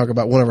gears and talk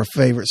about one of our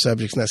favorite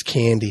subjects, and that's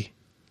candy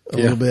a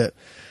little bit.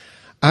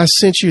 I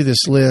sent you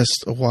this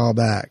list a while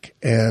back,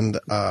 and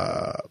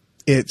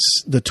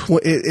it's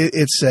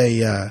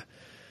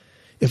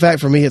in fact,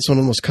 for me, it's one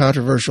of the most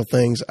controversial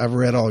things I've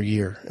read all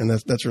year, and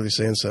that's really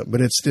saying something. But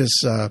it's this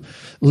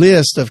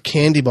list of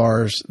candy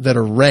bars that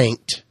are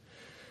ranked,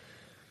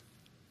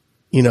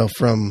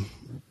 from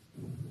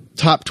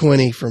top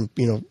 20, from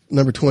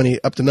number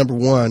 20 up to number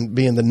 1,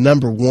 being the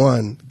number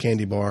 1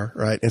 candy bar,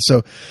 right? And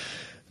so,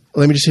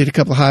 let me just hit a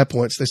couple of high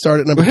points. They start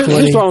at number 20.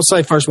 Here's what I want to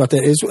say first about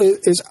that is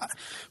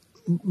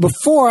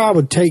before I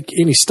would take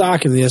any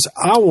stock in this,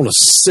 I want to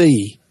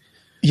see.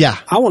 Yeah.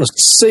 I want to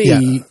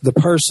see the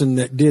person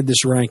that did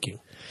this ranking.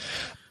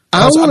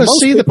 I want to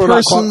see the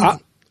person. Go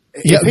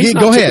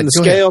ahead.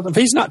 If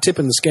he's not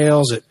tipping the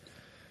scales at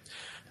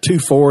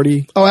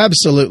 240. Oh,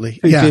 absolutely.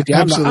 Yeah,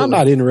 absolutely. I'm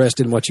not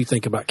interested in what you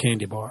think about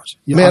candy bars.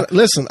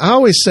 Listen, I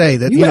always say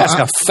that. You ask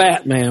a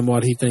fat man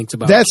what he thinks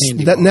about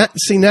candy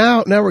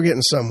bars. Now we're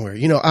getting somewhere.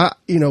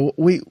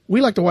 We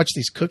like to watch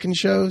these cooking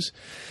shows,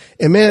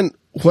 and man,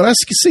 when I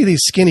see these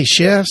skinny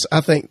chefs,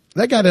 I think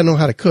that guy doesn't know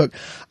how to cook.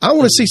 I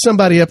want to see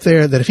somebody up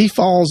there that if he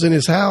falls in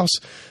his house,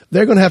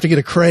 they're going to have to get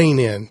a crane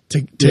in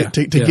to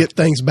get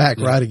things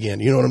back right again.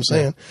 You know what I'm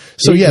saying?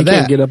 So he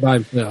can't get up by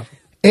himself.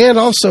 And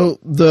also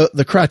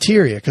the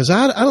criteria, because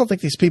I don't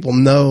think these people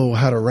know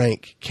how to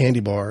rank candy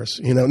bars.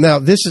 Now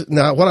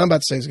what I'm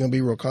about to say is going to be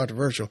real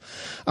controversial.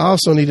 I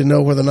also need to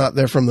know whether or not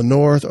they're from the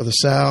north or the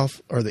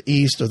south or the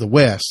east or the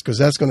west, because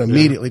that's going to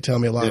immediately tell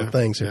me a lot of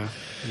things. Yeah.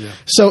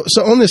 So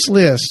on this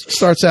list,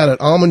 starts out at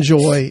Almond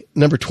Joy,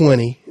 number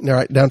 20,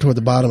 right down toward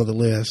the bottom of the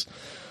list.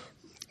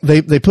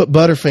 They put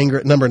Butterfinger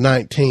at number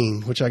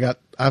 19, which I kind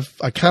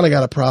of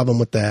got a problem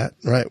with that,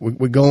 right?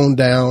 We're going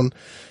down.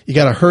 You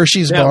got a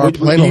Hershey's bar. Do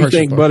you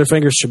think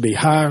Butterfingers should be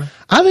higher?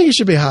 I think it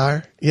should be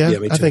higher. Yeah,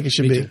 me too. I think it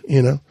should be.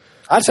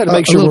 I just had to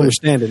make sure we're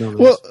standing on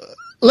this. Well,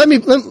 let me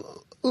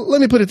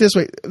put it this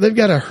way. They've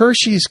got a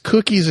Hershey's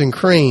cookies and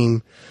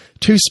cream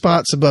 2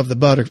 spots above the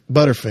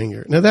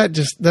Butterfinger. Now that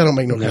don't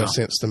make no kind of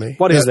sense to me.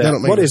 What is that?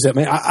 What is that,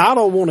 man? I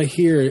don't want to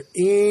hear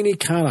any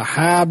kind of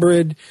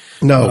hybrid.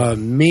 No.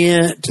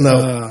 Mint.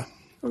 No.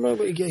 I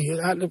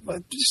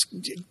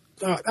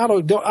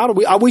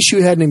wish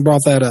you hadn't even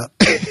brought that up.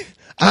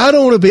 I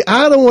don't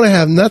want to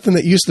have nothing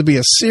that used to be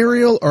a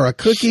cereal or a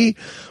cookie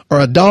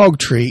or a dog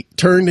treat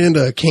turned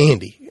into a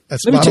candy.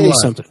 That's Let me tell you line.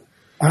 something.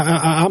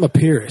 I'm a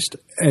purist,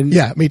 and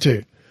yeah, me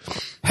too.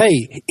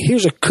 Hey,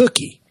 here's a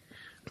cookie.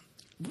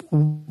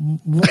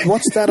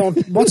 What's that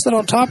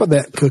on top of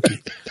that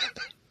cookie?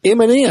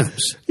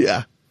 M&Ms.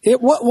 Yeah.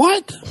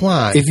 What?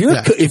 Why?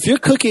 If your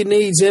cookie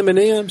needs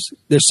M&Ms,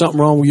 there's something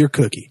wrong with your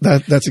cookie.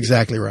 That's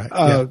exactly right.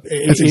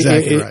 That's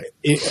exactly right.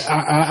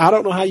 I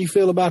don't know how you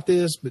feel about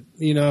this, but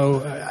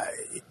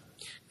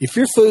if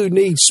your food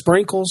needs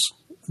sprinkles,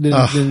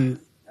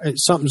 then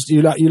something's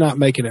you're not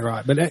making it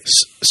right. But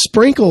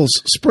sprinkles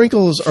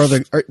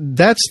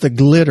that's the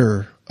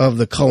glitter of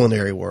the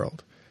culinary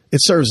world.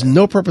 It serves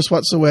no purpose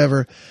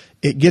whatsoever.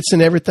 It gets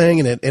in everything,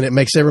 and it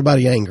makes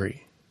everybody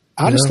angry.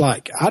 I just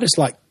like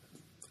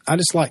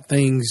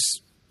things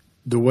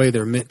the way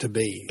they're meant to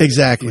be.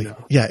 Exactly.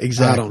 Yeah,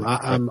 exactly.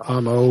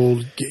 I'm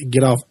old.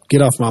 Get off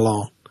my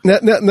lawn. Now,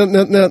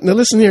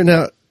 listen here.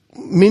 Now,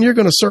 me and you're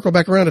going to circle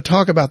back around to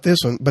talk about this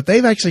one, but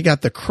they've actually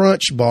got the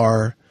Crunch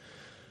Bar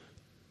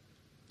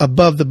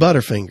above the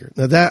Butterfinger.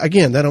 Now, that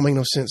don't make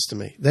no sense to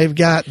me. They've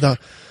got the.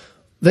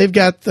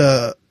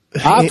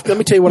 Let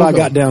me tell you what I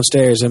got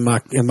downstairs in my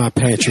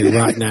pantry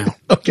right now.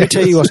 Okay. Let me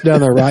tell you what's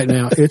down there right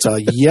now. It's a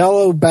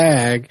yellow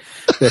bag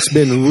that's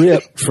been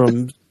ripped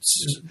from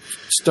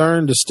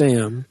stern to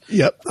stem.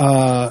 Yep.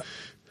 And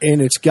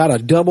it's got a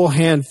double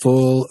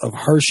handful of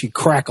Hershey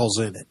Crackles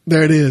in it.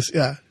 There it is.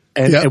 Yeah.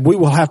 And we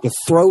will have to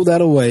throw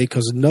that away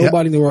because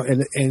nobody in the world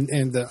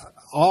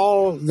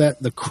all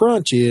that the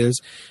Crunch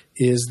is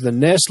the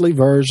Nestle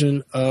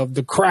version of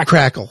the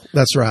Crackle.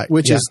 That's right.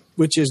 Which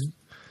is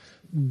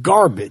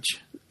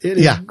garbage. It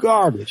is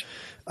garbage.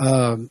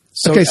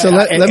 So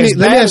let me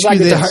ask you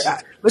this.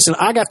 Listen,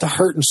 I got to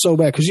hurting so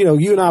bad because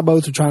you and I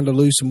both are trying to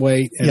lose some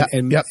weight,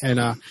 and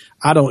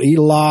I don't eat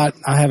a lot.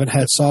 I haven't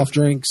had soft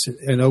drinks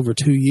in over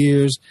 2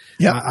 years.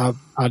 Yeah,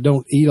 I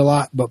don't eat a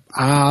lot, but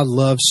I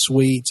love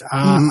sweets.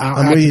 I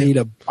can eat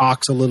a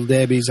box of Little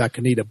Debbie's. I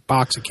can eat a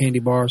box of candy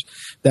bars.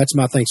 That's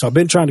my thing. So I've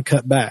been trying to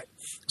cut back.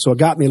 So I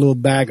got me a little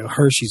bag of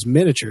Hershey's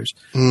miniatures,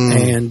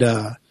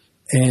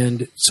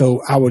 and so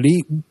I would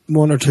eat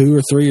 1 or 2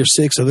 or 3 or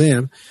 6 of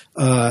them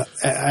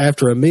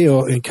after a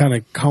meal and kind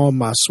of calm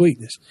my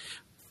sweetness.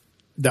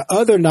 The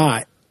other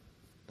night,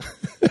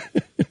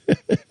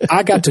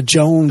 I got to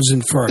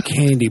jonesing for a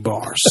candy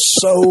bar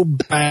so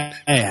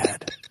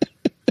bad.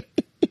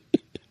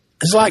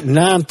 It's like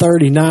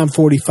 9:30,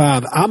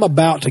 9:45. I'm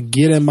about to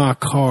get in my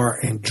car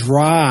and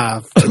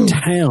drive to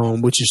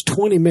town, which is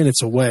 20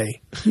 minutes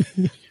away,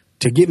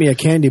 to get me a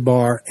candy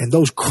bar, and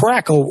those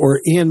Crackle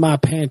were in my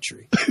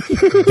pantry.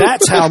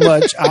 That's how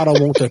much I don't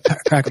want to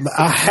Crackle.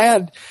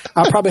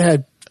 I probably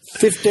had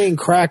 15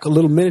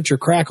 little miniature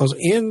Crackles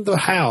in the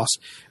house,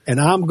 and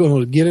I'm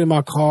going to get in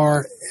my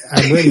car.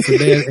 I'm ready for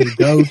bed and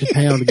go to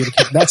town to get a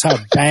candy. That's how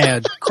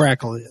bad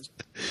Crackle is.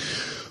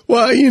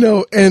 Well,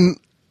 and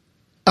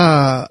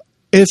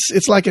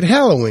it's like at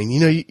Halloween.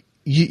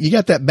 You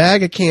got that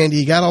bag of candy,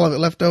 you got all of it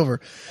left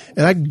over,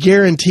 and I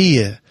guarantee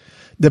you,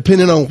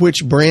 depending on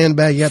which brand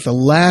bag you got, the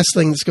last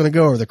thing that's going to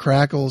go are the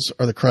Crackles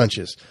or the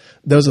Crunches.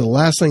 Those are the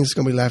last things that's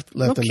going to be left in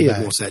the bag. No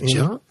kid wants that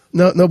junk.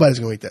 No, nobody's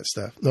going to eat that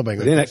stuff. Nobody.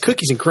 Then that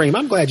cookies and cream.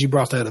 I'm glad you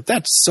brought that up.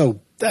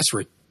 That's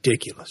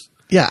ridiculous.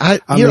 Yeah,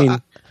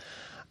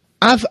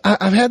 I've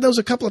had those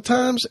a couple of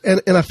times,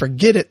 and I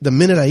forget it the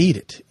minute I eat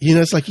it.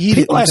 It's like you eat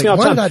People it. Ask me all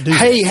the why time, did I do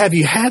hey, that?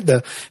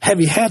 have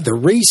you had the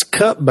Reese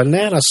Cup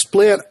banana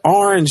split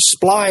orange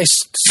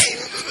spliced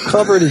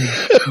covered in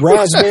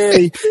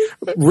raspberry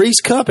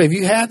Reese Cup? Have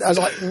you had? I was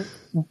like,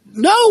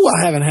 no,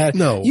 I haven't had.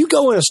 No. You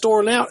go in a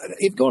store now.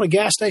 If you go in a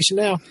gas station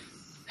now,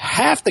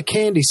 half the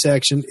candy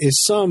section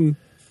is some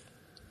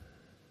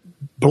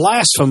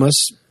blasphemous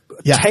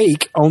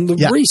take on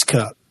the Reese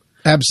Cup.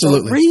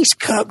 Absolutely. The Reese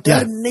Cup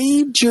doesn't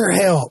need your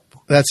help.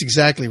 That's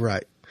exactly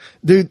right.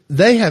 Dude,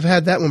 they have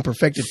had that one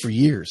perfected for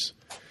years.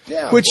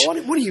 Yeah. Which, what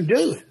are you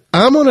doing?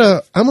 I'm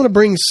gonna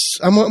bring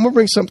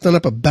something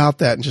up about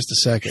that in just a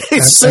second.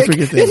 It's sick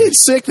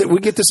that we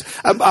get this.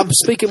 I'm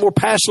speaking more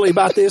passionately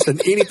about this than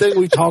anything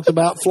we've talked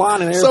about.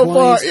 Flying in airplanes. So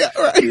far, yeah,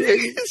 right.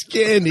 It's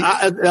candy.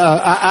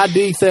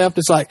 ID theft.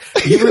 It's like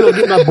you really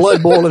get my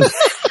blood boiling.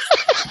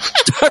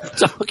 Start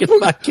talking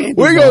about candy.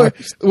 We're going.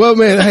 Well,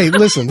 man. Hey,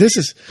 listen. This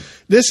is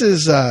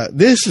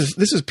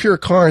pure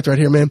Corinth right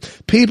here, man.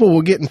 People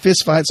will get in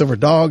fist fights over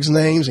dogs'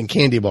 names and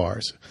candy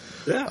bars.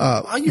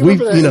 Yeah, you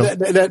remember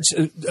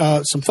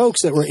that some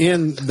folks that were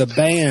in the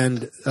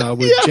band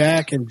with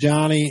Jack and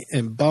Johnny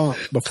and Bump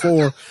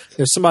before.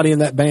 There's somebody in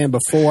that band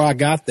before I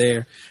got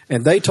there,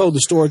 and they told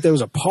the story that there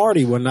was a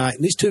party one night,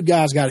 and these two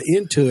guys got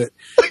into it,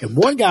 and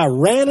one guy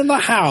ran in the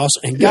house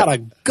and got a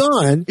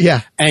gun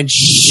and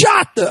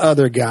shot the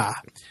other guy.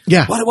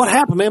 Yeah. What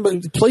happened, man?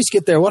 But the police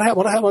get there. What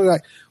happened?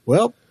 Like,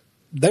 well,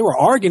 they were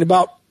arguing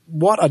about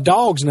what a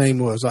dog's name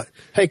was. Like,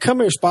 hey,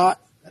 come here, Spot.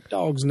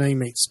 Dog's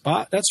name ain't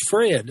Spot. That's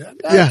Fred.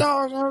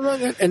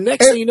 And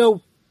next thing you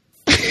know,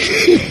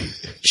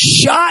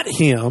 shot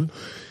him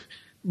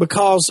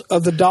because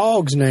of the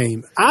dog's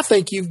name. I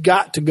think you've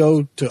got to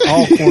go to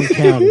Alcorn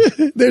County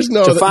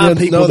to find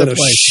people that'll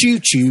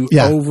shoot you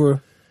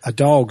over a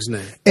dog's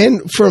name.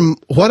 And from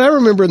what I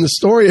remember in the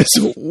story is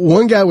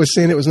one guy was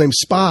saying it was named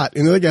Spot,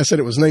 and the other guy said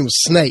it was named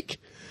Snake.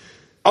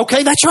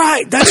 Okay, that's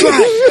right. I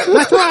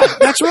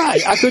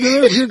couldn't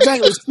remember. You're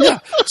exactly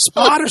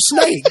Spot or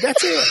Snake.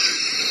 That's it.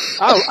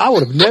 I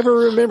would have never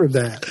remembered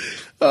that.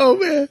 Oh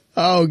man.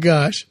 Oh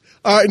gosh.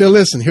 All right, now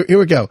listen. Here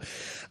we go.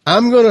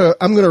 I'm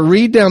gonna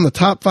read down the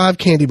top 5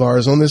 candy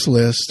bars on this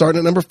list, starting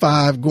at number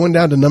 5, going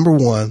down to number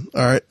 1.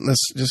 All right,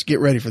 let's just get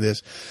ready for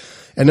this.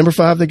 At number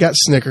 5, they got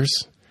Snickers,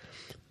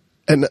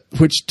 and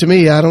which to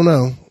me, I don't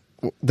know.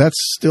 That's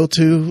still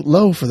too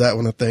low for that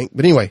one, I think.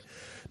 But anyway,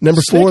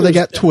 number 4, they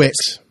got Twix.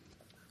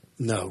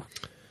 No,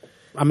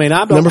 I mean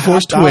I don't. Number 4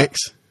 is Twix.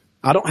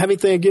 I don't have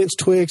anything against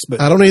Twix,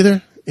 but I don't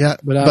either. Yeah,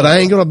 but I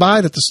ain't going to buy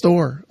it at the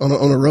store on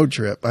a road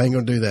trip. I ain't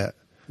going to do that.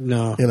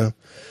 No. You know.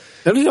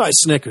 Let me like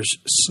Snickers.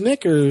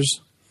 Snickers,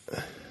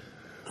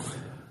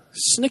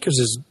 Snickers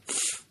is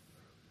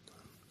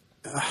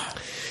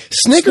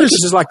Snickers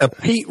is like the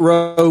Pete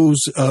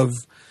Rose of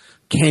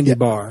candy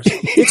bars.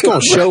 It's going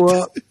to show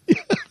up.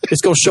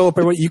 It's going to show up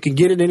everywhere. You can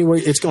get it anywhere.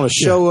 It's going to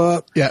show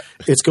up. Yeah.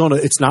 It's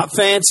not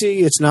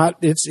fancy. It's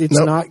not Nope.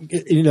 not,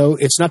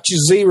 it's not your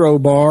zero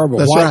bar, but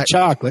That's white right.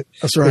 chocolate.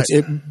 That's right.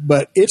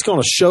 But it's going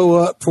to show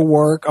up for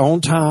work on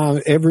time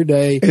every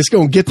day. It's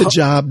going to get the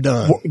job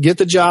done. Get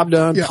the job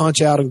done, Yeah.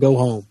 punch out, and go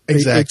home.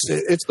 Exactly.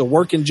 It's the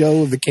working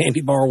Joe of the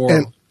candy bar world.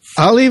 And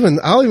I'll even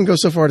go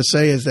so far to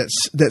say is that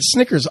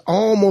Snickers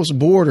almost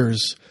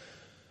borders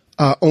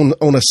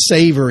on a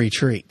savory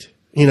treat.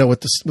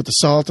 With the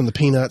salt and the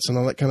peanuts and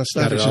all that kind of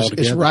stuff.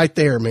 It's right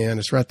there, man.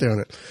 It's right there on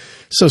it.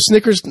 So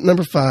Snickers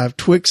number 5,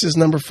 Twix is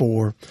number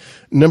 4,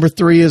 number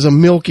 3 is a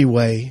Milky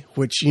Way,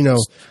 which you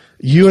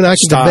and I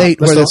can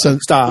debate whether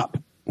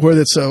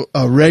it's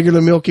a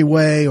regular Milky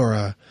Way or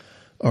a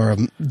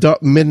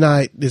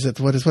midnight.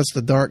 What's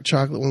the dark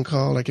chocolate one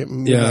called? I can't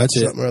remember. Yeah, that's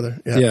something it. Or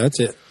other. Yeah, that's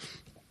it.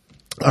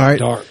 All right.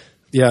 Dark.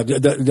 Yeah.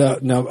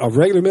 Now a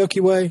regular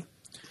Milky Way.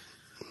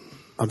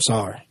 I'm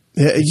sorry.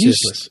 Yeah, it's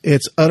useless.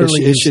 It's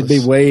utterly It useless. should be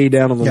way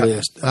down on the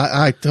list.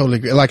 I totally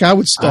agree. Like I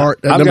would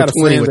start at number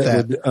 20 with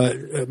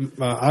that.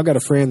 I've got a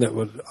friend that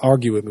would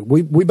argue with me.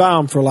 We buy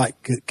them for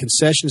like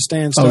concession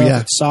stand stuff,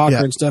 and soccer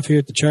and stuff here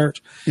at the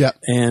church. Yeah,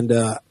 and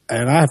I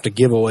have to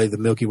give away the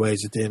Milky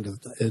Ways at the end of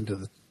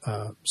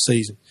the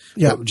season.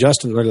 Yeah, but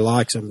Justin really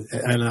likes them,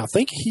 and I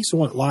think he's the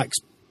one that likes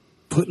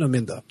putting them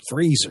in the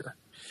freezer.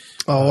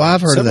 Oh, I've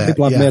heard of that.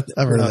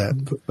 I've heard of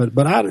that.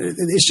 But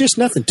it's just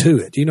nothing to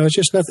it. It's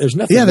just nothing. There's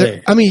nothing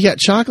there. I mean, you got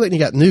chocolate and you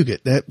got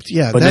nougat.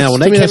 But now when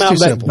they came out with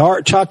that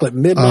dark chocolate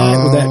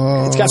midnight with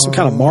that, it's got some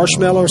kind of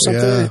marshmallow or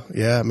something.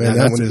 Yeah, man,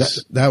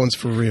 that one's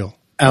for real.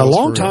 And a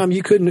long time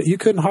you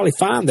couldn't hardly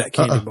find that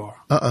candy bar.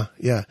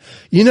 Yeah.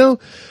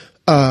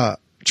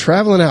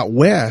 Traveling out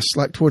west,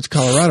 like towards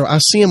Colorado, I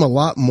see them a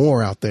lot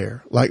more out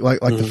there. Like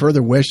the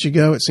further west you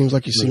go, it seems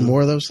like you see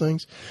more of those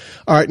things.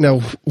 All right,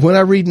 now when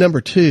I read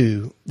number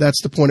 2, that's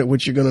the point at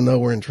which you're going to know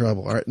we're in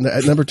trouble. All right,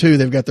 at number 2,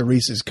 they've got the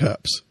Reese's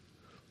Cups.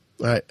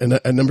 All right, and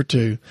at number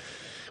 2,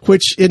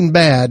 which isn't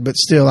bad, but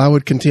still, I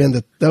would contend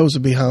that those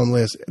would be high on the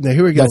list. Now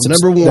here we go.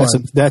 Number 1.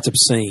 That's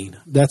obscene.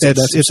 That's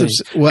obscene.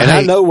 Well, and hey,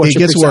 I know what it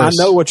gets worse.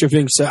 I know what you're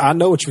going to say. I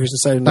know what you're going to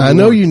say. I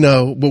know you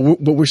know, but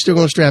we're still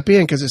going to strap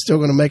in because it's still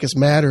going to make us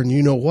madder. And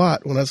you know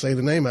what? When I say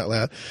the name out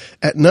loud,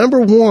 at number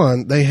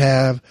 1, they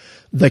have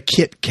the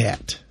Kit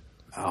Kat.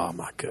 Oh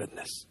my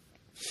goodness.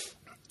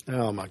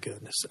 Now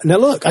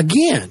look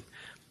again.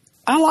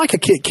 I like a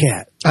Kit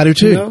Kat. I do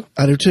too.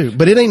 I do too.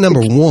 But it ain't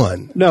number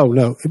 1.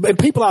 No. But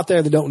people out there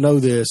that don't know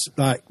this,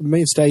 like me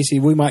and Stacy,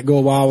 we might go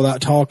a while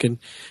without talking.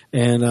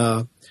 And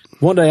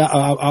one day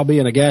I'll be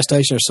in a gas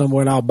station or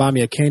somewhere, and I'll buy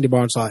me a candy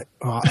bar. And it's like,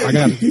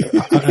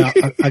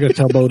 I got to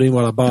tell Bodine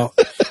what I bought.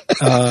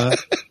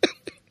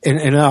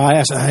 And I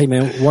ask, hey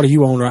man, what are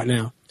you on right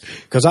now?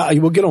 Because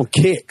we'll get on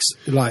kicks,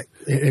 like,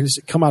 and it's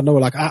come out of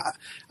nowhere. Like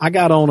I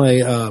got on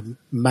a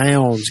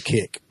Mounds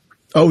kick.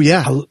 Oh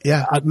yeah,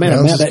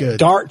 man, that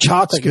dark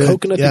chocolate and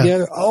coconut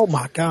together. Oh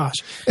my gosh!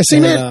 And see,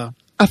 man,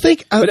 I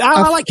think,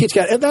 I like Kit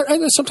Kat.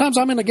 And sometimes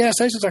I'm in a gas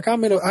station, it's like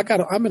I'm in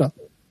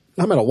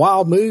a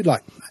wild mood.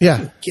 Like,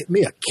 get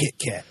me a Kit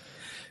Kat.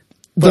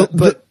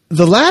 But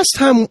the last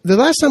time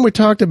we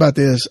talked about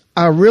this,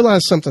 I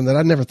realized something that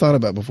I'd never thought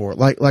about before.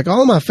 Like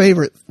all of my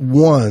favorite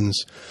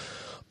ones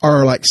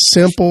are like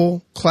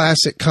simple,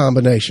 classic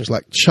combinations,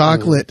 like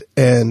chocolate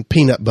and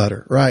peanut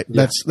butter. Right?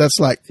 Yeah. That's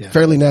like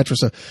fairly natural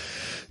stuff.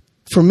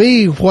 For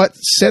me, what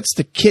sets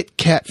the Kit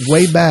Kat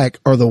way back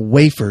are the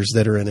wafers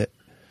that are in it.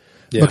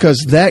 Yeah.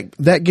 Because that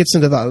gets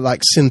into the like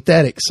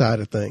synthetic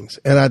side of things,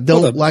 and I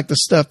don't like the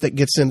stuff that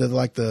gets into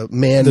like the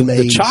man-made.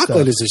 The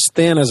chocolate is as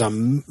thin as a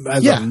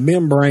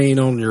membrane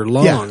on your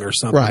lung or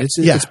something. Right.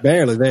 It's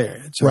barely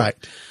there. Right.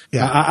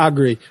 Yeah, I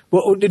agree.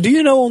 Well, do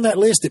you know on that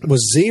list it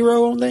was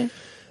 0 on there?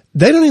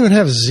 They don't even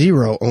have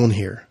 0 on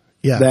here.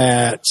 Yeah,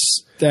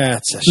 that's a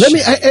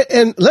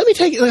let me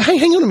take it.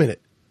 Hang on a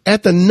minute.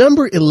 At the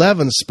number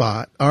 11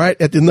 spot, all right,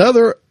 at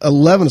another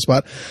 11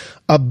 spot,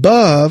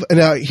 above, and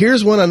now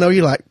here's one I know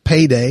you like,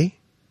 Payday.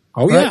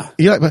 Oh, right? yeah.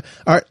 You like,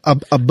 all right,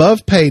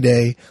 above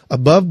Payday,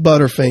 above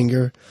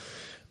Butterfinger,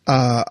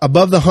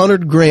 above the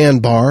 100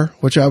 grand bar,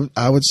 which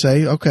I would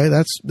say, okay,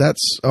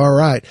 that's all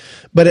right.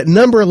 But at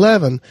number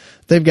 11,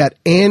 they've got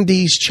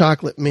Andes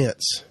Chocolate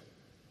Mints.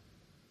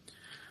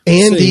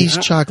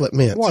 Chocolate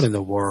Mints. What in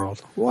the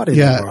world? The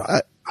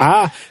world?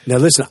 Now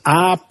listen,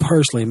 I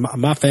personally,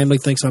 my family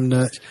thinks I'm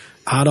nuts.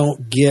 I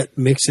don't get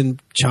mixing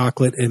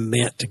chocolate and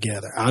mint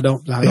together. I'm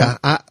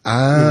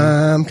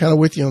kind of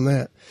with you on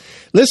that.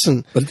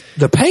 Listen, but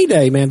the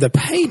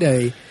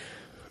Payday,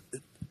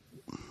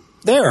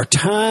 there are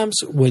times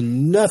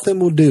when nothing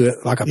will do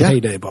it like a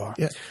Payday bar.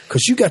 Yeah.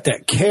 Cause you got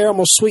that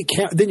caramel, sweet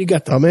caramel, then you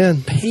got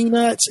the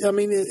peanuts. I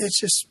mean,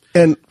 it's just,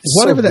 and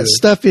whatever that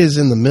stuff is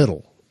in the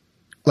middle.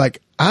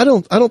 Like, I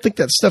don't think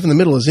that stuff in the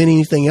middle is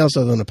anything else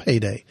other than a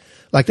Payday.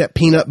 like that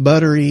peanut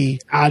buttery.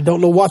 I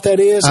don't know what that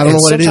is. I don't know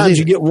what it is. Sometimes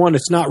you get one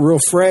that's not real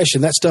fresh,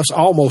 and that stuff's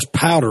almost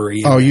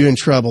powdery. Oh, you're in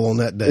trouble on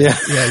that day. Yeah,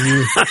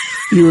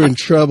 you were in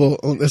trouble.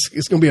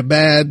 It's going to be a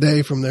bad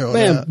day from there on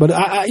out. But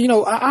I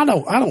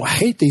don't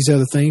hate these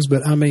other things,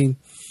 but I mean,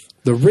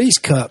 the Reese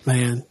Cup,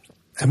 man.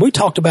 And we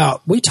talked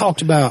about,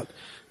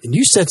 and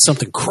you said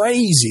something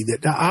crazy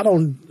that I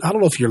don't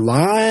know if you're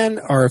lying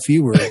or if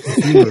you were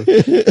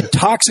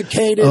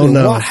intoxicated or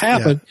what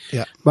happened.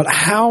 Yeah. But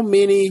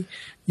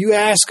you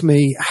asked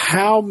me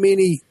how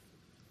many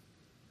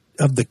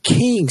of the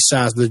king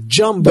size, the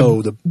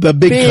jumbo, the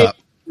big cup,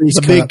 Reese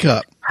the big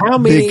cup. How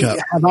many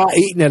have I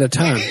eaten at a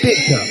time? Big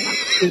cup.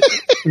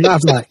 And I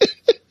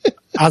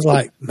was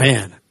like,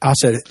 man, I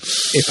said,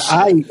 if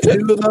I eat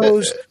 2 of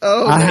those,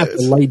 I have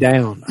to lay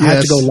down. I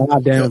have to go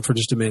lie down for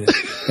just a minute.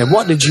 And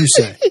what did you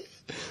say?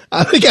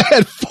 I think I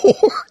had 4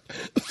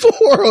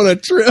 on a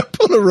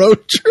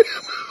road trip.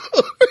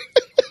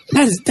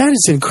 That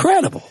is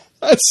incredible.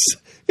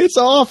 It's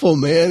awful,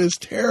 man. It's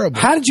terrible.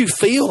 How did you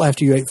feel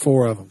after you ate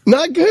 4 of them?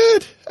 Not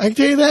good. I can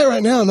tell you that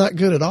right now. Not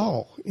good at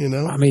all. You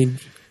know. I mean,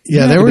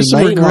 there was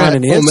some regret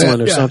and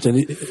insulin or something.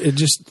 It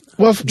just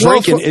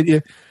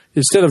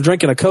instead of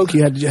drinking a Coke,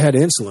 you had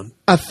insulin.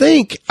 I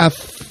think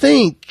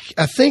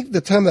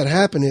the time that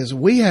happened is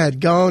we had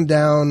gone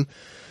down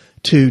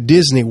to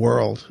Disney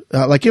World.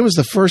 Like it was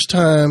the first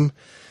time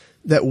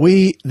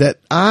that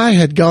I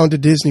had gone to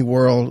Disney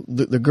World.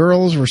 The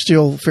girls were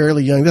still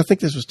fairly young. I think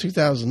this was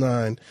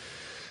 2009.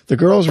 The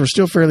girls were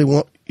still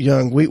fairly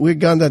young. We'd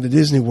gone down to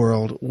Disney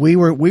World. We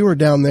were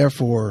down there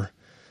for,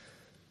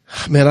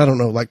 man, I don't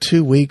know, like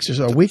 2 weeks or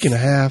so, a week and a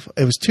half.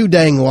 It was too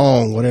dang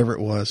long, whatever it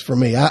was for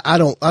me. I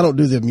don't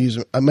do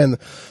the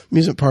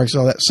amusement parks and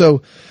all that.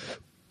 So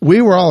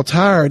we were all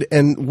tired,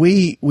 and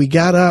we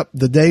got up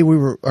the day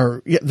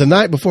the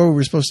night before we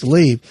were supposed to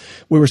leave.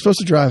 We were supposed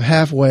to drive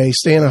halfway,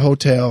 stay in a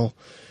hotel,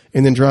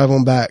 and then drive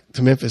on back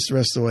to Memphis the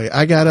rest of the way.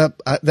 I got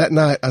up that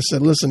night. I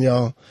said, listen,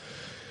 y'all,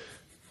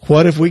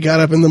 what if we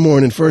got up in the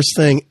morning, first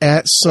thing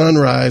at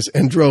sunrise,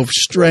 and drove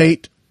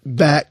straight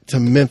back to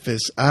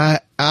Memphis?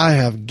 I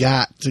have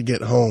got to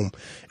get home.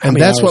 And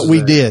that's what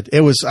we did. It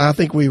was, I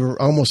think we were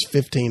almost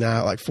 15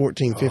 hours, like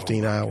 14,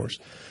 15 hours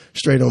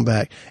straight on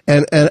back.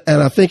 And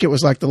I think it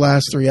was like the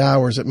last 3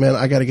 hours that, man,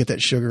 I got to get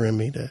that sugar in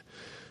me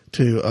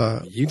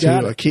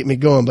to keep me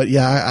going. But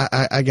yeah,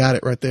 I got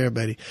it right there,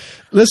 Betty.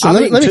 Listen,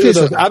 let me tell you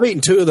something. I've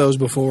eaten 2 of those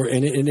before,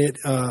 and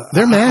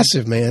they're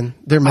massive, man.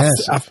 They're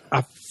massive.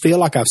 I feel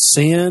like I've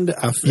sinned.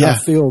 I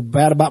feel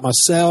bad about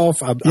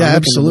myself.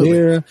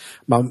 Absolutely.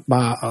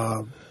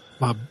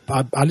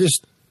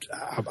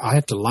 I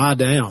have to lie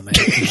down, man.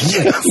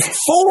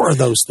 4 of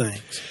those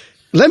things.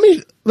 Let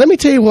me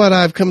tell you what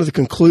I've come to the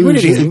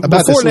conclusion about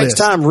this list. Before next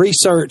time,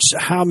 research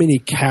how many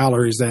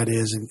calories that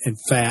is and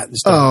fat and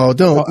stuff. Oh,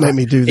 don't make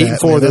me do that. Eat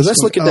 4 of those. Let's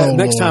look at that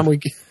next time we.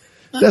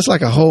 That's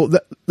like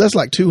that's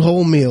like 2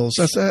 whole meals.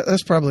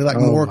 That's probably like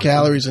more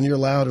calories than you're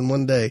allowed in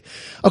one day.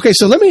 Okay,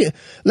 so let me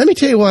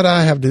tell you what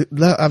I've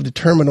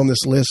determined on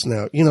this list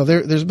now. You know,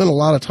 there's been a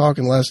lot of talk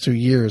in the last 2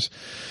 years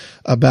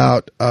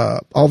about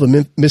all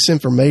the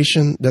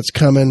misinformation that's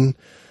coming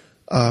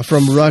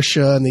from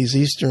Russia and these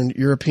Eastern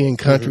European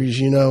countries,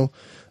 you know,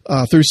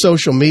 through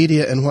social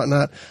media and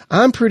whatnot.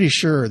 I'm pretty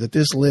sure that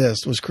this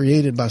list was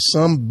created by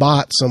some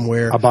bot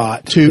somewhere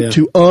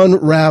to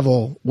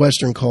unravel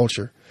Western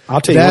culture. I'll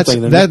tell you one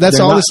thing. That's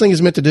all this thing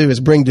is meant to do, is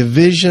bring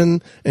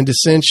division and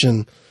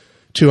dissension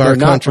to our country.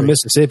 They're not from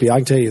Mississippi, I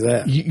can tell you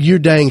that. You're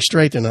dang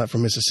straight they're not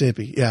from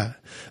Mississippi. Yeah.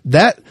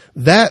 That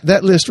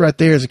list right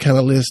there is the kind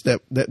of list that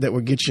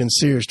would get you in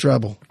serious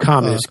trouble.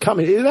 That's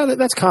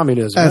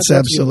communism. That's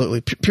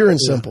absolutely pure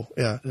and simple.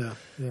 Yeah.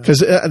 Because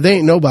there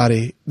ain't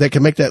nobody that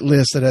can make that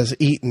list that has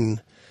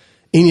eaten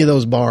any of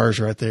those bars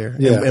right there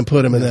and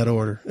put them in that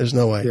order. There's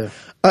no way.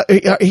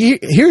 Yeah.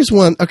 Here's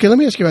one. Okay, let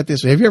me ask you about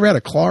this. Have you ever had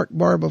a Clark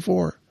bar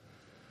before?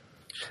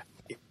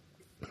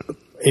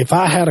 If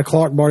I had a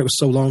Clark bar, it was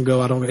so long ago.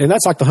 I don't, and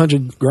that's like the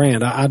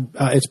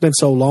 $100,000. It's been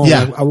so long.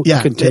 I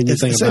couldn't tell you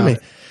anything about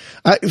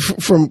it.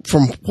 From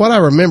what I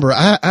remember,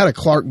 I had a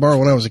Clark bar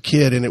when I was a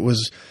kid, and it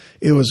was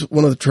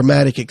one of the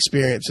traumatic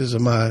experiences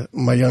of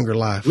my younger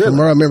life. Really? From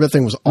where I remember, that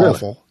thing was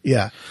awful. Really?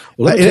 Yeah.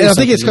 Well, and I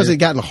think it's because it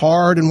gotten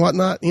hard and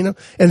whatnot, you know.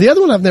 And the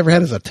other one I've never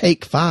had is a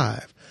Take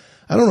 5.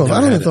 I don't know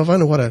if I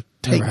know what a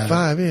Take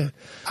 5 is.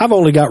 I've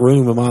only got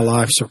room in my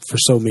life for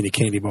so many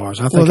candy bars.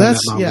 I think I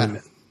got my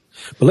limit.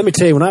 But let me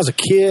tell you, when I was a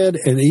kid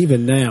and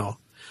even now,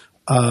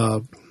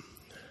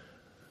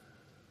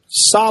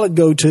 solid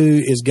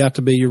go-to has got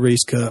to be your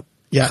Reese Cup.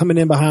 Yeah. Coming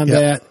in behind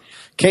that,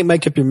 can't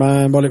make up your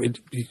mind.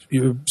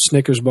 Your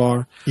Snickers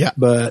bar. Yeah.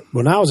 But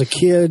when I was a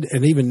kid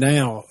and even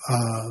now,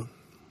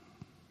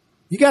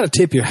 you got to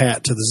tip your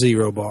hat to the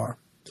Zero bar.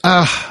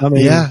 I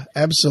mean, yeah,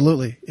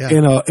 absolutely. Yeah.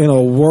 In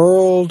a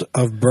world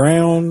of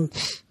brown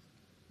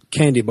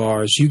candy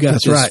bars, you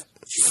got this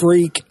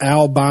freak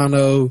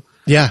albino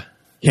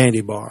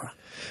candy bar.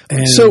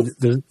 And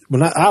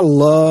when I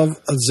love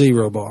a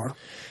Zero bar.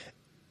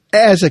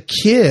 As a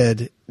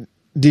kid,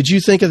 did you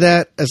think of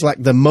that as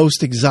like the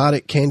most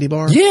exotic candy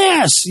bar?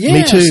 Yes.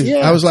 Me too.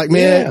 Yes, I was like,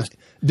 man, yes.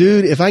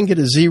 dude, if I can get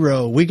a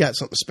zero, we got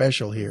something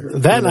special here.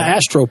 That and the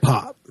Astro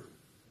Pop.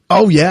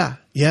 Oh, yeah.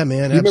 Yeah,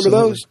 man. You remember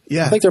those?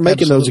 Yeah. I think they're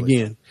making those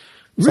again.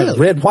 It's really? like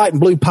red, white, and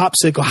blue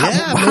popsicle.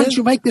 How did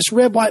you make this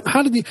red, white?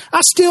 How did you?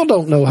 I still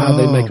don't know how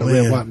they make a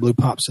red, white, and blue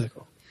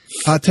popsicle.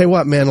 I'll tell you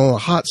what, man, on a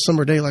hot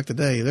summer day like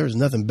today, there's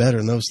nothing better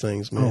than those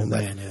things, man.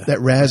 That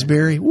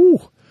raspberry,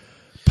 woo,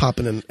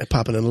 popping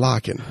and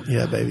locking.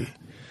 Yeah, baby.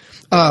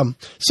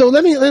 So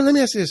let me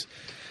ask you this.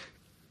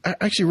 I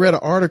actually read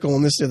an article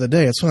on this the other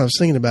day. That's why I was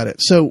thinking about it.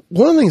 So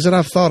one of the things that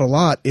I've thought a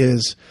lot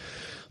is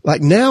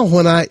like now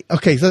when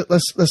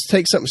let's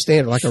take something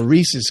standard like a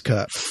Reese's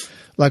cup.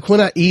 Like when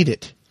I eat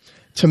it,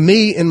 to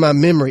me in my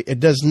memory, it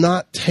does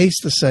not taste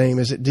the same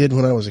as it did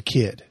when I was a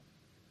kid.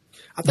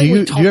 I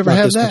think do you ever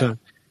have that?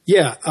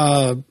 Yeah,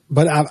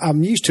 but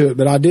I'm used to it.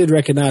 But I did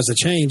recognize the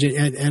change,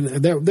 and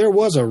there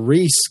was a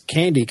Reese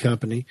candy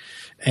company,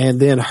 and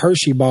then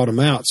Hershey bought them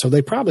out, so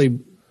they probably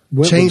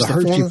changed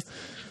with the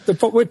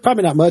Hershey.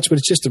 Probably not much, but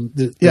it's just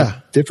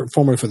the different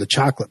formula for the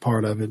chocolate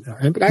part of it,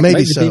 and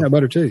maybe so. Peanut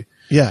butter too.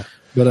 Yeah,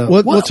 but to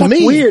me, what's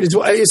weird is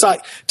it's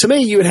like to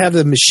me you would have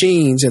the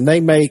machines, and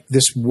they make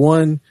this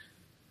one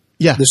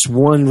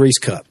Reese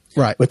cup,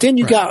 right? But then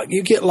you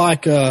get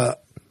like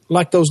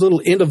those little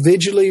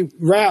individually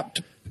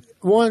wrapped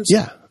ones,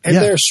 and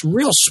they're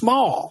real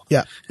small,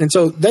 and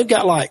so they've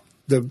got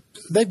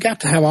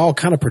to have all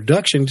kind of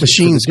production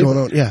machines going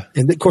on,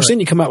 and of course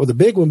then you come out with a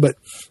big one, but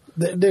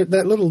they're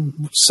that little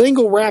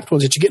single wrapped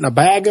ones that you get in a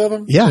bag of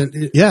them,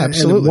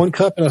 absolutely, and one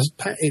cup,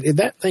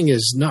 that thing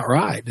is not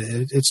right.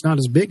 It's not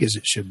as big as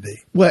it should be.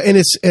 Well, and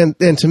it's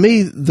and to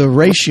me the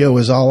ratio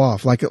is all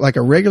off, like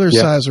a regular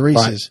size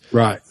Reese's,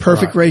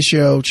 perfect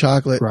ratio,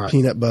 chocolate,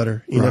 peanut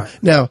butter. You know,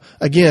 now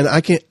again,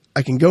 I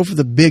can go for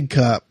the big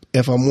cup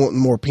if I'm wanting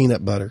more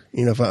peanut butter,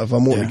 if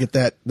I'm wanting to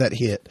get that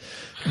hit.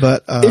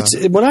 But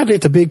when I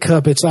get the big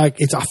cup, it's like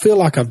I feel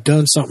like I've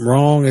done something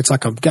wrong. It's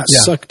like I've got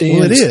sucked in.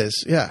 Well, it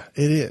is. Yeah,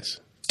 it is.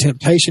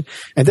 Temptation.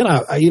 And then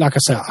I like I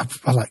said, I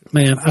was like,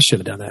 man, I should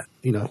have done that.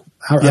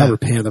 I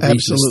repent of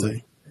Reese's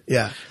thing.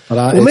 Yeah.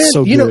 But it's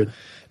so good.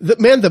 The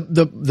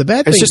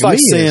bad thing it's just like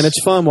sin. Is,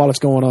 it's fun while it's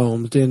going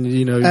on. But then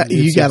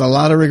you got a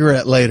lot of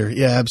regret later.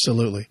 Yeah,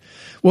 absolutely.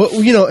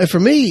 Well, and for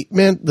me,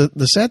 man,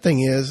 the sad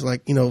thing is,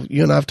 like, you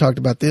and I've talked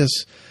about this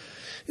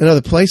in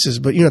other places,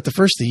 but at the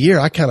first of the year,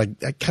 I kind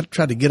of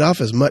tried to get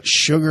off as much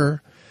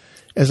sugar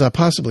as I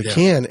possibly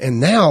can, and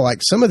now,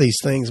 like, some of these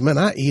things, man,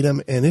 I eat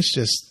them, and it's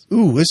just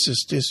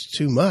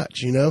too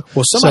much,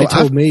 Well, somebody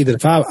told me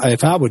that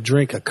if I would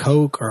drink a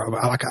Coke or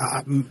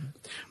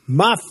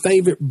my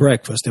favorite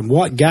breakfast and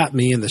what got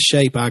me in the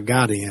shape I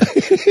got in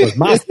was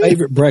my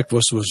favorite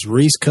breakfast was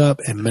Reese Cup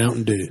and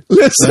Mountain Dew.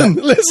 Listen,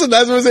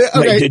 that's what it.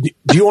 Okay.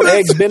 Do you want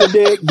eggs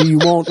Benedict? Do you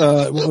want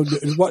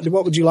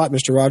what would you like,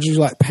 Mr. Rogers? You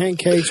like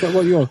pancakes?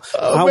 What do you want?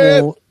 I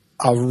want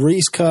a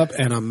Reese Cup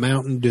and a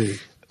Mountain Dew.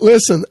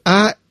 Listen,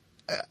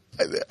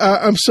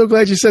 I'm so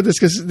glad you said this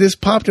because this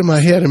popped in my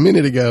head a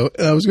minute ago,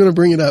 and I was going to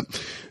bring it up.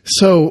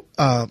 So,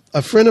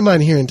 a friend of mine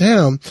here in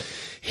town,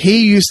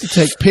 he used to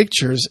take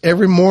pictures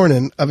every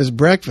morning of his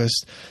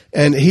breakfast,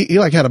 and he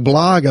like had a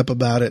blog up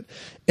about it,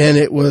 and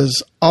it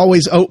was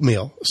always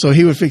oatmeal. So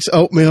he would fix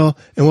oatmeal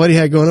and what he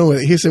had going on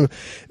with it. He said,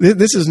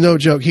 this is no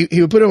joke. He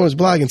would put it on his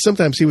blog, and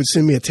sometimes he would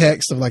send me a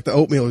text of like the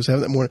oatmeal he was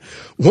having that morning.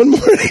 One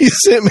morning he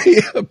sent me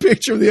a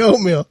picture of the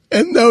oatmeal,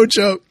 and no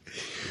joke,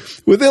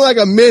 within like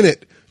a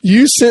minute,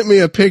 you sent me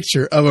a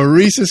picture of a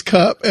Reese's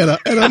cup and a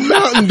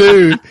Mountain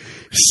Dew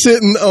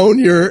sitting on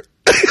your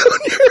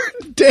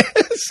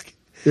desk.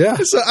 Yeah.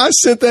 So I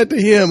sent that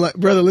to him, like,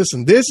 brother,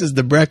 listen, this is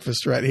the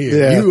breakfast right here.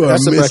 Yeah, you are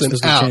missing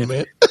out,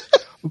 man.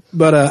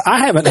 But I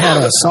haven't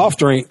had a soft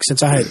drink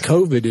since I had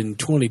COVID in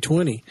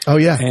 2020. Oh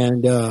yeah.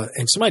 And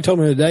somebody told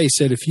me today,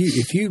 said if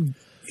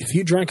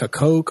you drank a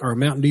Coke or a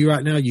Mountain Dew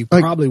right now, you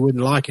probably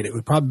wouldn't like it. It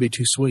would probably be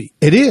too sweet.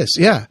 It is,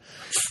 yeah.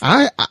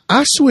 I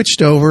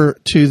switched over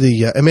to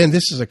the man,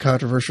 this is a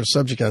controversial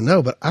subject, I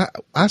know, but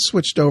I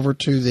switched over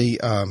to the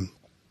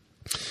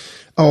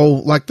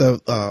like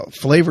the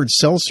flavored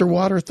seltzer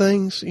water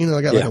things.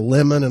 I got like a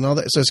lemon and all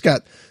that. So it's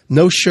got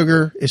no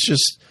sugar. It's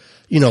just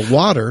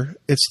water.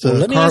 It's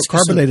the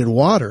carbonated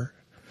water.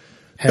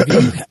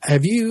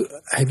 Have you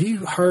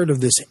heard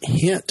of this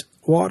Hint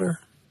water?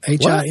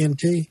 HINT?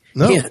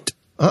 No. Hint.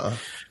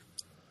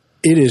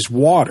 It is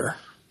water.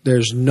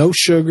 There's no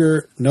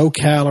sugar, no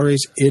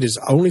calories. It is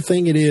only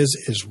thing it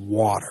is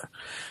water.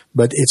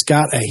 But it's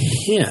got a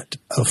hint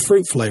of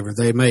fruit flavor.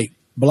 They make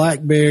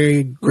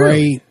blackberry,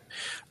 grape,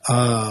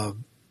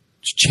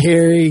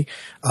 cherry.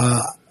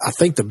 I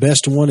think the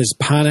best one is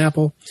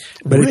pineapple.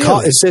 But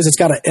it says it's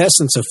got an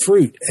essence of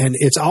fruit, and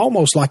it's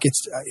almost like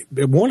it's.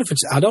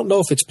 I don't know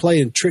if it's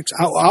playing tricks.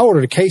 I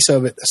ordered a case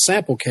of it, a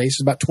sample case,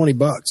 it's about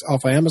 $20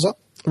 off of Amazon.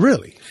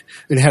 Really?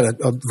 It had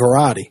a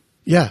variety.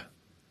 Yeah.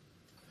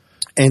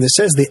 And it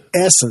says the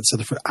essence of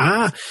the fruit.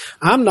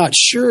 I'm not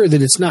sure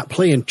that it's not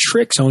playing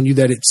tricks on you,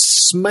 that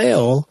its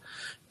smell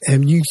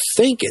and you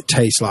think it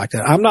tastes like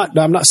that. I'm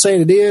not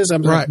saying it is.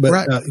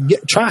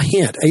 Try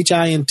Hint, Hint.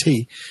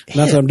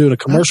 Not that I'm doing a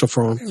commercial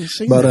for them,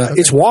 but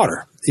it's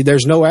water.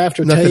 There's no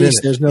aftertaste.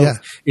 There's no, and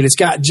it's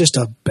got just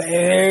a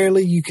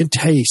barely. You can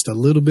taste a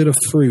little bit of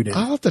fruit in it.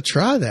 I'll have to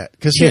try that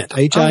because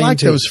I like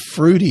those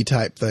fruity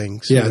type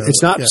things. Yeah,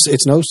 it's not. Yeah.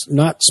 It's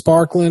not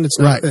sparkling. It's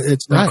not.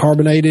 It's not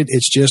carbonated.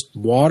 It's just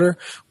water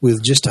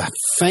with just a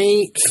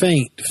faint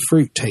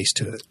fruit taste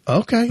to it.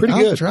 Okay, pretty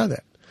good. I'll try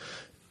that.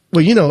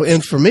 Well,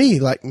 and for me,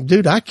 like,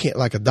 dude, I can't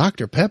like a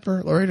Dr.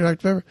 Pepper, Loretta Dr.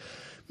 Pepper.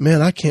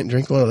 Man, I can't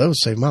drink one of those.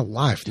 Save my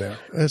life now.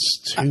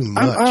 That's too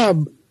much.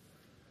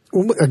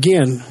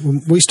 Again,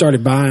 when we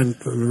started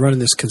running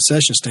this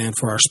concession stand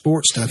for our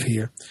sports stuff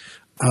here,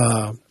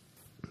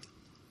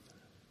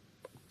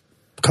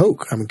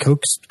 Coke. I mean,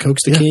 Coke's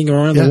the king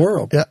around the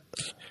world. Yeah.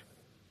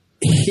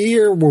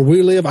 Here where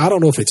we live, I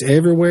don't know if it's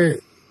everywhere.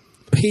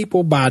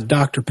 People buy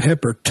Dr.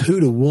 Pepper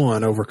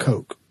 2-1 over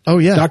Coke. Oh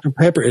yeah, Dr.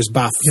 Pepper is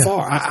by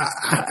far.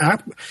 I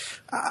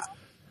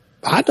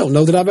don't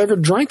know that I've ever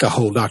drank a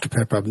whole Dr.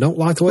 Pepper. I don't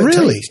like the way it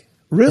tastes.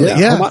 Really?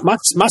 Yeah. My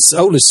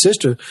oldest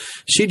sister,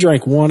 she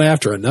drank one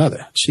after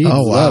another. She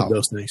loved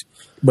those things.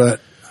 But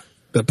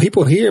the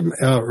people here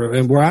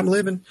and where I'm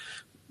living,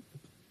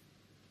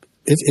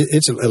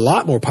 it's a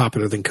lot more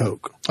popular than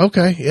Coke.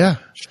 Okay, yeah.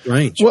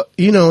 Strange. Well,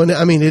 and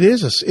I mean,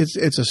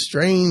 it's a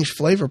strange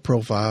flavor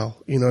profile.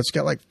 It's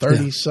got like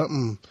 30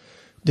 something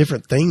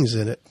different things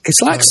in it.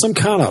 It's like some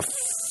kind of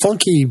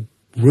funky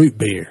root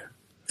beer.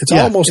 It's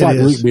almost like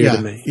root beer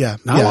to me. Yeah,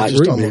 I like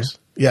root beer.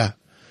 Yeah.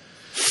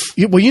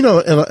 And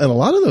a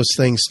lot of those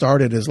things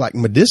started as like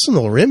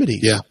medicinal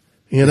remedies. Yeah.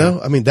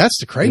 I mean, that's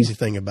the crazy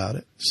thing about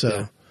it.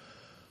 So,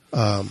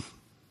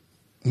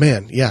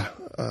 man, yeah.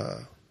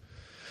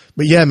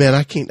 But yeah, man,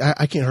 I can't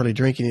hardly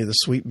drink any of the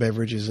sweet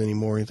beverages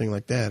anymore or anything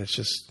like that. It's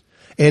just,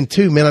 and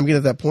two, man, I'm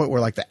getting to that point where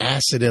like the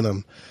acid in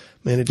them,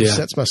 man, it just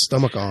sets my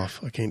stomach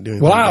off. I can't do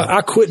anything. Well, I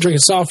quit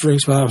drinking soft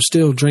drinks, but I was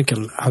still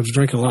drinking. I was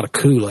drinking a lot of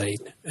Kool-Aid,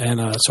 and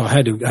so I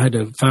had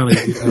to finally.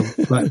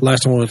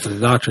 Last time I went to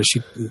the doctor,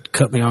 she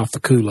cut me off the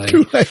Kool-Aid.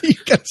 I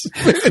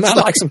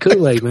like some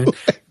Kool-Aid, man.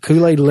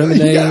 Kool-Aid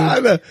lemonade.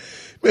 Yeah,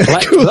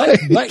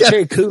 black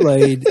cherry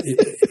Kool-Aid.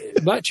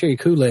 Black cherry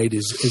Kool-Aid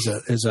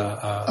is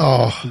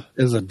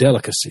a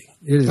delicacy.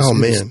 It is,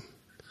 man.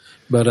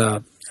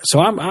 But so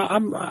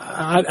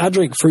I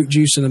drink fruit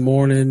juice in the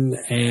morning,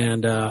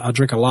 and I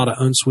drink a lot of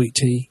unsweet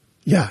tea.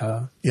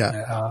 Yeah.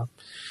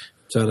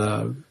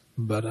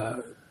 But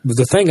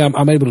the thing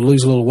I'm able to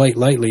lose a little weight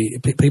lately.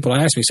 People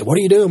ask me, "So what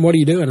are you doing? What are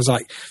you doing?" It's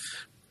like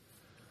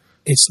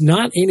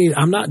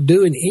I'm not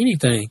doing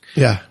anything.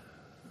 Yeah.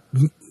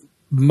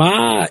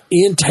 My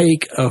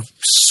intake of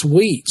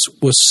sweets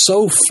was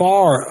so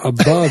far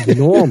above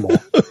normal.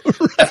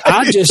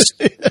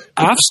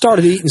 I've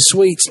started eating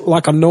sweets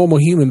like a normal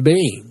human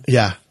being.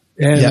 Yeah.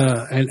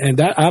 And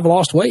that I've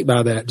lost weight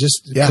by that.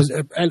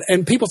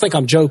 And people think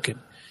I'm joking.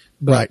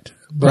 But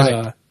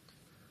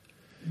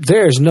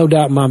there's no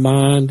doubt in my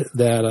mind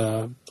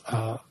that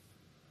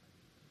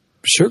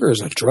sugar is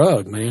a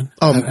drug, man.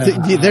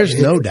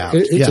 There's no doubt.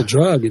 It's a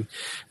drug.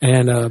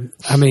 And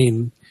I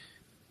mean,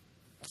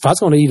 if I was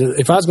going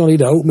to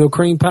eat an oatmeal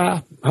cream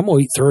pie, I'm going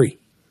to eat 3.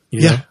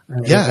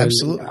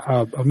 Absolutely.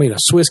 I mean, a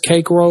Swiss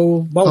cake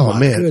roll. Oh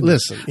man,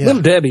 goodness. Listen,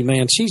 Little Debbie,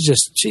 man, she's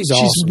awesome.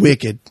 She's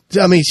wicked.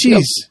 I mean,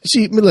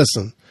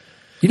 listen.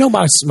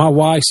 My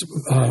wife's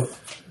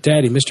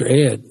daddy, Mr.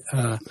 Ed,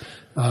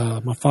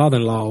 my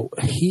father-in-law,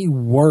 he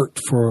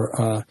worked for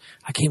I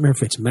can't remember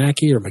if it's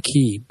Mackey or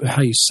McKee,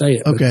 how you say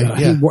it. Okay, but,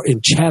 he worked in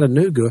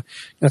Chattanooga.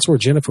 That's where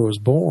Jennifer was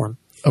born.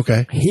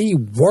 Okay, he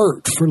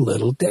worked for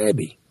Little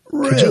Debbie.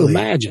 Really? Could you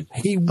imagine?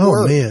 He worked.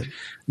 Oh, man.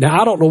 Now,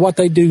 I don't know what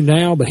they do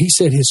now, but he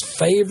said his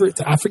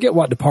favorite – I forget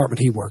what department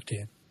he worked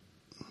in.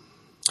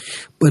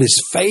 But his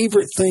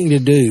favorite thing to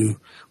do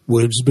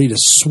would be to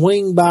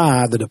swing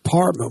by the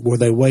department where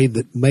they made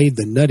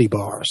the Nutty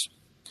Bars.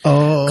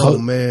 Oh,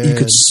 man. You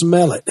could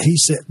smell it. He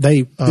said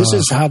this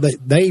is how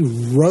they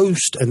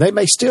roast – and they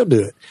may still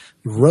do it.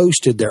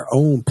 Roasted their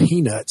own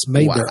peanuts,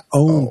 made their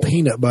own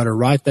peanut butter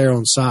right there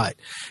on site.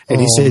 And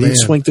he said he'd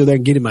swing through there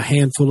and get him a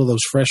handful of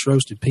those fresh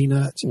roasted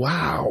peanuts.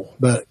 Wow.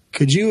 But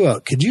could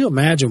you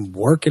imagine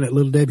working at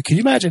Little Debbie? Could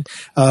you imagine,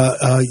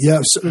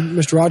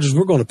 Mr. Rogers,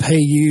 we're going to pay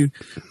you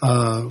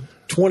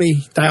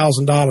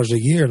 $20,000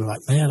 a year. And like,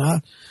 man,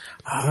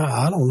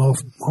 I don't know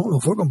if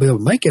we're going to be able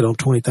to make it on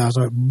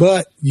 $20,000,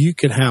 but you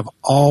can have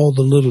all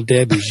the Little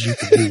Debbies you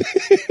can eat.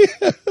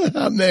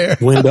 I'm there.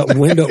 When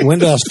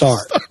do I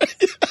start?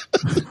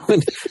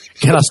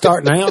 Can I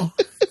start now?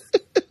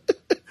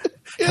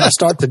 Can I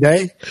start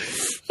today?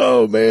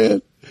 Oh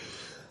man!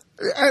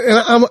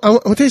 I'm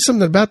gonna tell you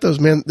something about those,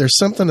 man. There's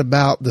something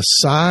about the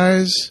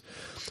size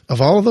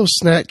of all of those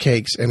snack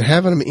cakes and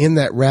having them in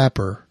that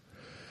wrapper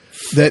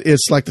that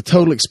it's like the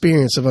total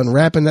experience of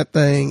unwrapping that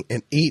thing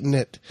and eating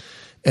it.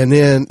 And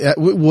then,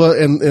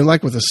 and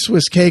like with the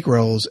Swiss cake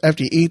rolls,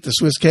 after you eat the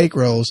Swiss cake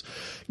rolls,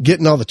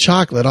 getting all the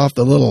chocolate off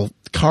the little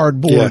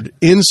cardboard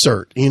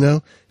insert, you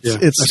know? Yeah.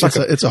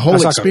 It's a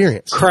whole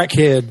experience. Like a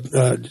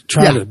crackhead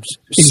trying to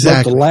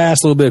smoke the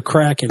last little bit of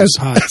crack in his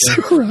pipe.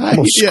 That's right. I'm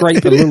going to scrape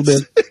it a little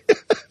bit.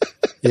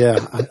 Yeah.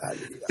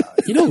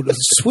 You know, the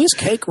Swiss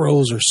cake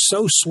rolls are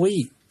so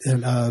sweet.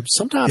 And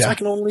sometimes I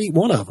can only eat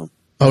one of them.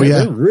 Oh, yeah.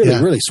 They're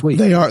really, really sweet.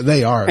 They are. And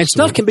sweet.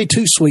 Stuff can be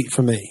too sweet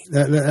for me.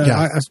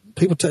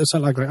 People say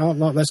like, oh,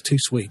 no, that's too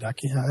sweet. I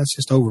can't. That's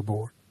just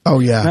overboard. Oh,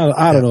 yeah.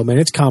 I don't know, man.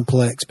 It's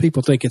complex.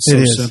 People think it's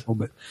so simple,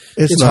 but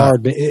it's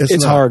hard.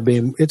 It's hard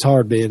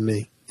being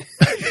me.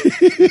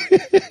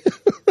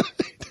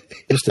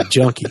 Just a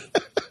junkie.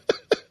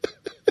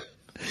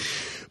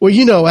 Well,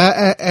 you know,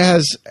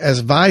 as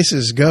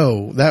vices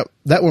go,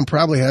 that one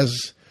probably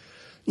has,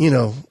 you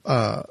know,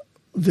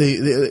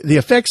 the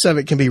effects of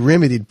it can be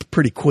remedied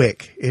pretty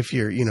quick if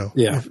you're, you know,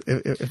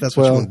 if that's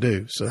what you want to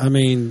do. So I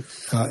mean,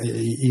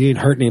 you ain't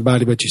hurting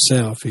anybody but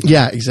yourself.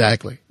 Yeah,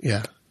 exactly.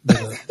 Yeah. But,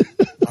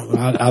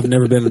 I've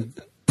never been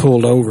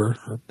pulled over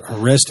or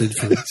arrested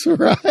for That's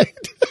right.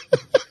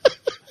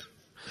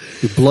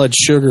 Your blood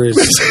sugar is.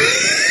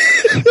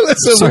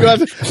 Listen,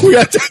 we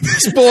got to take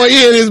this boy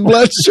in. His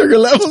blood sugar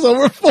levels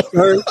over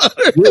 400.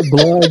 Your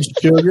blood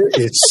sugar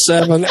is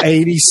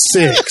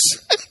 786.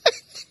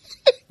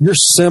 You're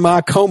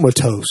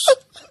semi-comatose.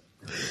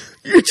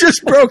 You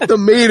just broke the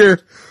meter.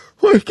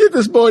 Get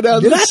this boy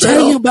down to the cell.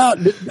 Tell you about?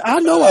 I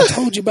know I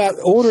told you about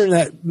ordering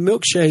that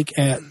milkshake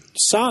at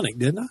Sonic,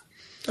 didn't I?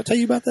 Did I tell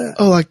you about that?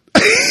 Oh, like I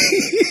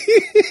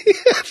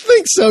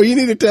think so. You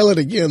need to tell it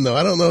again, though.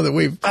 I don't know that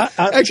we've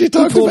actually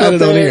talked about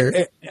it on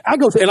here. I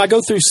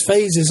go through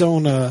phases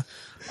on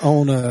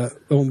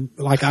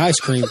like ice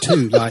cream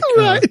too. Like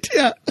right,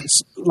 yeah.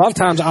 A lot of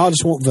times I'll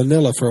just want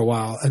vanilla for a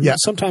while, and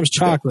sometimes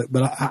chocolate.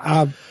 But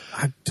I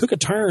took a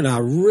turn. I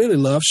really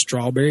love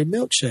strawberry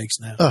milkshakes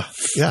now.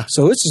 Yeah.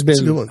 So this has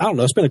been, I don't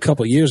know, it's been a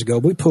couple of years ago.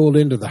 We pulled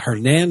into the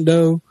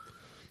Hernando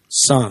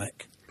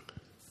Sonic.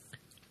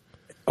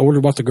 I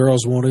ordered what the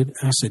girls wanted.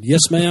 And I said,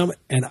 yes, ma'am.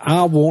 And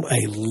I want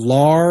a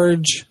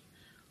large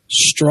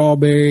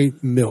strawberry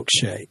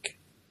milkshake.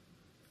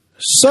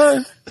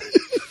 Sir.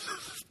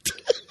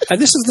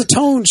 And this is the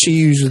tone she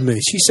used with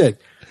me. She said,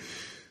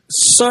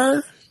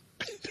 sir,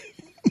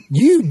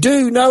 you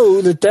do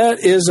know that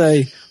is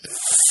a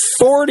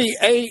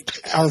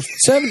 48 or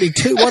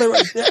 72 whatever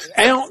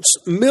ounce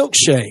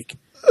milkshake.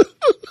 I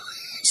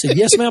said,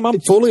 yes, ma'am, I'm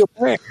fully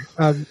aware.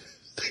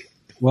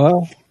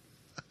 Well,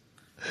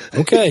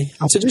 okay.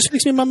 I said, just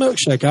fix me my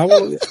milkshake.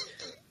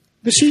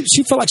 But she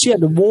felt like she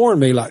had to warn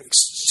me, like,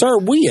 sir,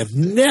 we have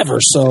never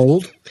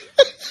sold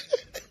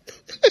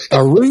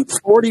a Route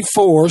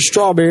 44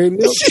 strawberry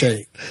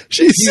milkshake.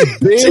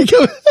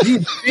 You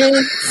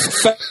big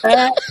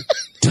fat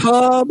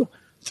tub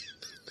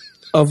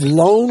of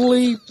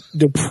lonely,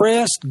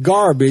 depressed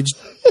garbage.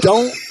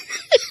 Don't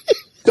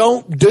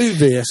do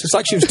this. It's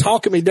like she was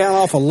talking me down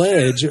off a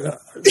ledge,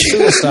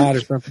 suicide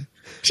or something.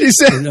 She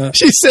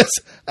says,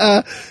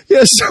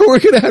 yes, sir, we're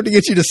going to have to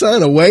get you to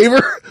sign a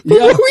waiver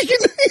before we can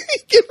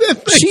get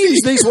that thing. She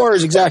used these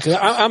words exactly.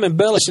 I'm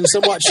embellishing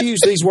somewhat. She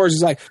used these words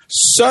like,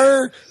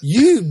 sir,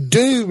 you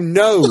do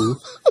know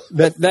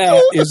that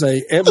is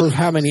ever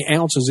how many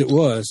ounces it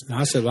was. And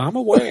I said, well, I'm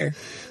aware.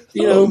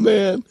 You know,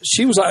 man.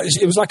 She was like,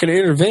 it was like an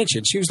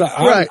intervention. She was like,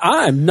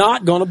 I'm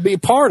not going to be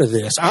part of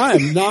this. I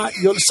am not.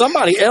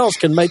 Somebody else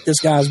can make this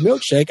guy's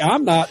milkshake.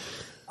 I'm not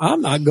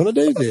going to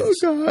do this.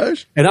 Oh,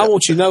 gosh. And I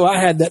want you to know, I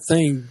had that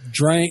thing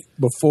drank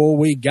before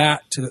we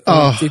got to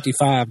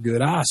 55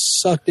 good. I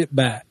sucked it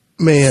back.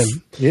 Man.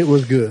 It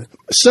was good.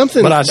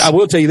 But I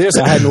will tell you this,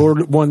 I hadn't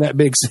ordered one that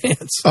big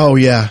since. Oh,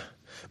 yeah.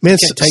 Man,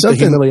 can't take the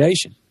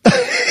humiliation.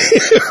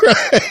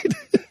 Right.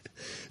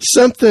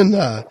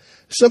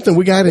 Something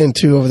we got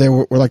into over there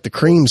were like the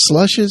cream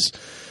slushes,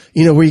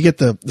 you know, where you get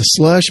the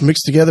slush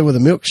mixed together with a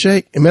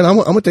milkshake. And man, I'm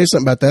going to tell you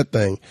something about that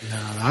thing. No,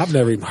 I've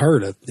never even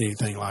heard of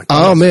anything like that.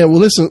 Oh man. Well,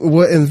 listen,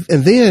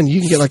 and then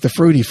you can get like the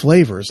fruity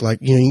flavors. Like,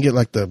 you know, you can get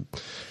like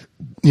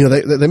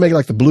they make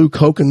like the blue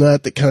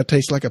coconut that kind of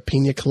tastes like a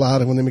pina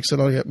colada when they mix it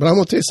all together. But I'm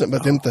going to tell you something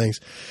about them things.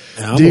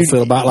 I'm going to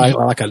feel about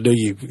like I do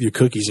your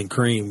cookies and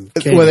cream.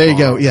 Well, there you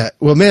go. Yeah.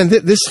 Well, man,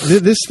 this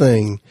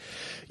thing,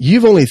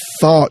 you've only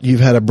thought you've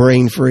had a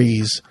brain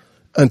freeze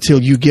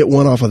until you get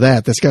one off of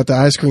that. That's got the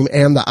ice cream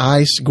and the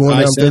ice going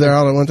down through there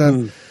all at one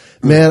time.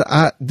 Man,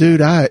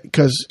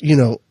 because, you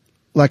know,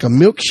 like a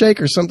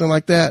milkshake or something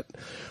like that,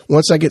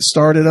 once I get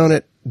started on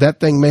it, that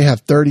thing may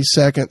have 30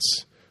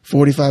 seconds,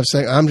 45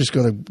 seconds. I'm just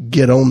going to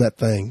get on that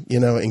thing,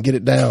 you know, and get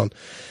it down.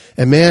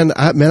 And man,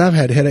 I've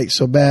had headaches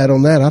so bad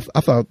on that.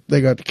 I thought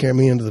they got to carry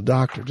me into the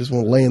doctor. Just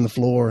want to lay in the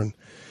floor and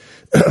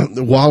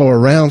wallow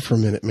around for a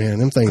minute, man.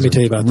 Them things are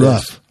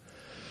rough. This.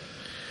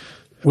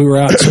 We were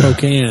out in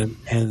Spokane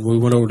and we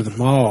went over to the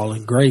mall,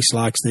 and Grace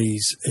likes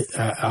these. It's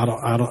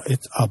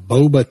a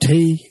boba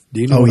tea.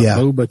 Do you know what a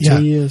boba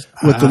tea is?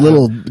 With the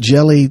little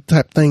jelly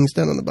type things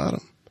down on the bottom.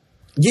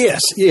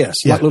 Yes.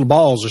 Like little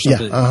balls or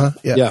something.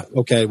 Yeah.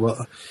 Okay.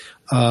 Well,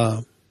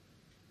 I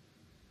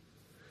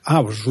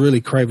was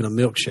really craving a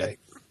milkshake,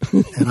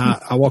 and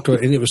I walked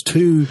over, and it was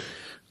two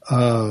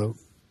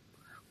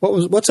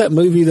what's that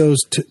movie? Those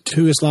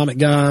two Islamic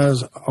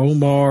guys,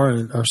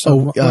 Omar or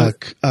something.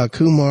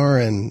 Kumar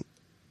and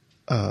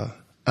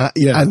I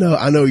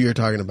know what you're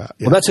talking about.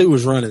 Yeah. Well, that's who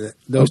was running it.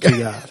 Those two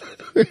guys.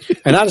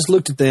 And I just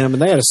looked at them,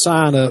 and they had a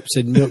sign up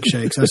said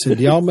milkshakes. I said,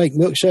 "Do y'all make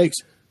milkshakes?"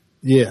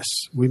 "Yes,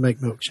 we make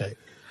milkshakes."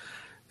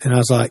 And I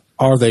was like,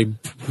 "Are they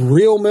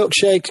real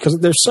milkshakes?" Because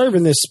they're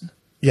serving this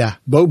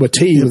boba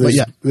tea with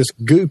this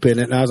goop in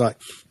it. And I was like,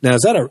 "Now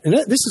is that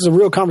this is a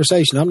real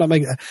conversation. I'm not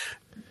making that.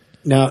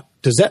 Now,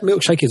 does that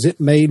milkshake, is it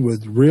made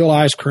with real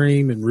ice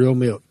cream and real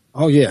milk?"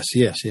 "Oh, yes.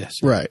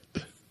 Right.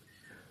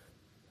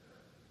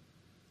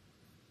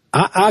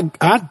 I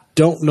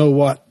don't know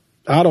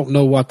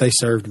what they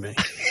served me.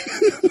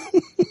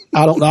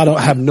 I don't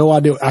have no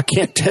idea. I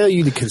can't tell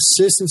you the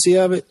consistency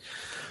of it.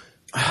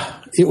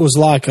 It was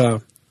like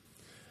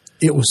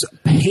it was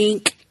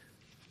pink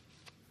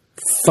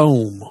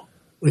foam.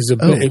 It was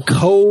a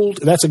cold.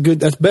 That's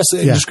the best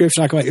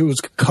description I can make. It was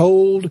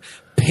cold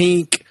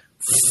pink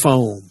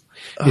foam.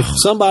 If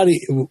somebody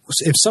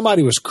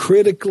was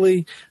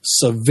critically,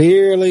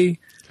 severely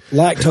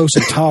lactose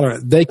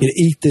intolerant, they could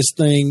eat this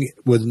thing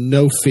with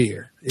no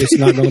fear. It's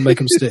not going to make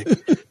them sick.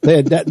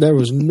 There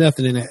was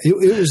nothing in it. It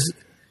was.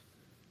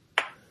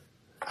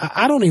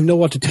 I don't even know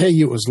what to tell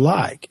you. It was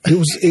like it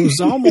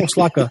was almost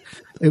like a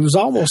no.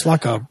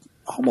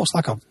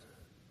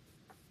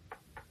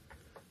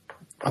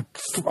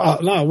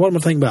 What am I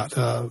thinking about?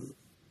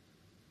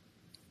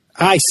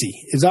 Icy.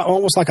 Is that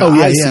almost like an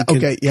icy?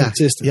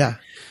 Consistent.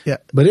 Yeah.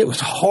 But it was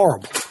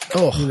horrible.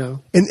 Oh, you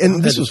know.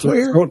 And this was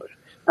where?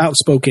 Out in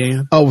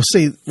Spokane. Oh, well,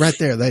 see, right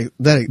there, that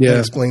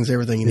explains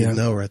everything you need to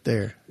know right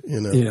there. You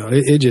know,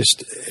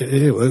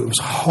 it was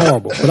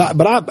horrible.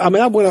 But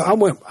I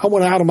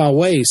went out of my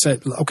way and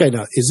said, okay,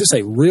 now is this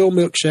a real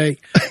milkshake?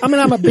 I mean,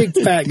 I'm a big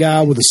fat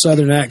guy with a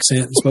Southern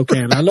accent in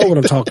Spokane. I know what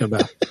I'm talking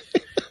about.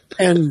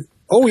 And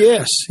oh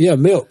yes,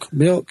 milk,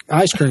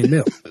 ice cream,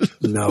 milk.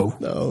 No,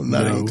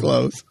 not even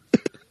close.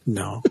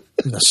 No,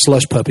 a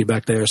slush puppy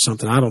back there or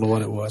something. I don't know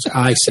what it was.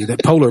 Icy,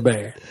 that polar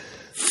bear.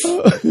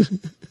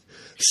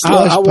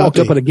 I walked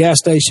up at a gas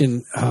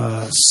station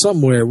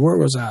somewhere. Where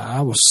was I?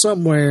 I was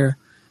somewhere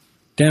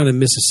down in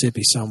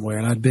Mississippi somewhere,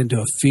 and I'd been to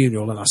a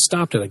funeral, and I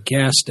stopped at a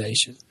gas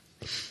station.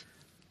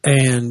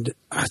 And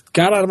I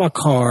got out of my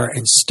car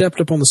and stepped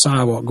up on the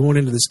sidewalk going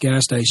into this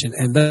gas station,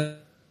 and a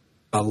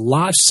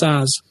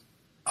life-size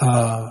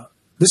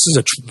this is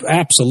a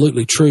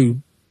absolutely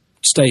true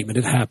statement.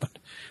 It happened.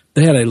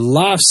 They had a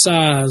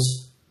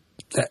life-size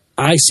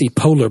icy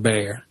polar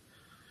bear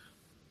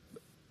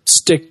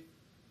sticker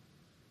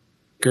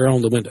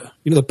on the window.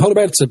 You know the polar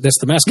bear? That's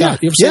the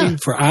mascot. You ever seen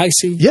for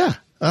icy? Yeah.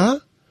 Uh-huh.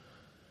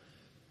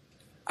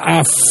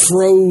 I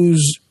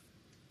froze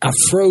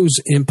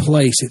in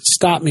place. It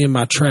stopped me in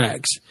my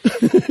tracks.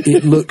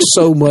 It looked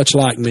so much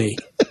like me.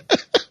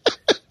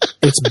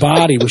 Its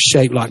body was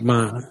shaped like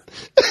mine.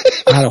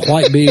 I had a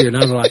white beard, and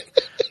I was like,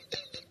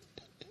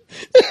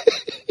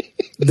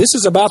 this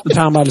is about the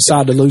time I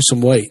decided to lose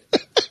some weight.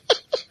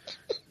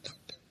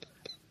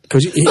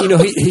 Because, you know,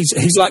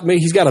 he's like me.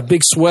 He's got a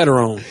big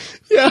sweater on.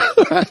 Yeah.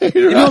 Right,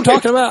 you know what I'm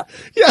talking about?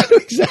 Yeah,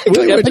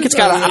 exactly. I think it's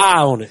got an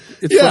eye on it.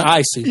 It's for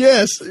icy.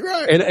 Yes,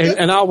 right.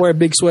 And I'll wear a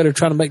big sweater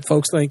trying to make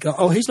folks think,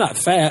 oh, he's not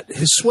fat.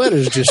 His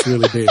sweater's just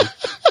really big.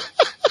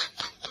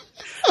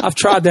 I've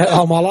tried that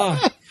all my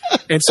life.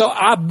 And so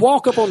I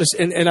walk up on this,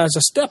 and as I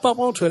step up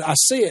onto it, I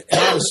see it,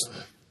 and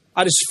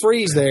I just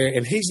freeze there,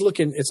 and he's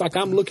looking. It's like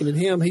I'm looking at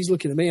him, he's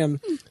looking at me. I'm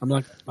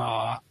like,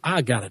 oh,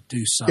 I got to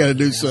do something. Got to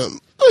do something.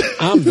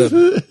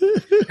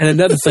 And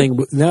another thing,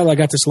 now that I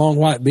got this long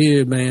white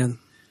beard, man,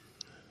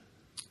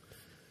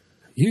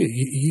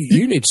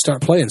 you need to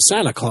start playing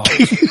Santa Claus.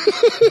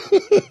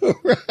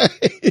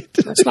 Right.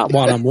 That's not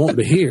what I'm wanting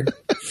to hear.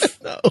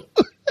 No.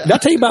 Did I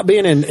tell you about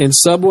being in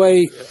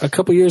Subway a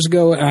couple years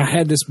ago? I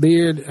had this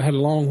beard. I had a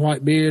long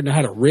white beard, and I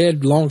had a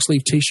red long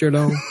sleeve T-shirt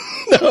on.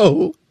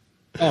 No.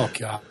 Oh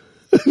God!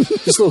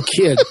 This little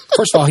kid.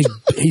 First of all,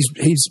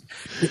 he's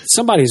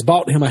somebody has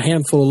bought him a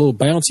handful of little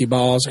bouncy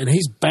balls, and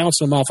he's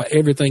bouncing them off of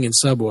everything in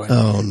Subway.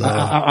 Oh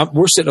no!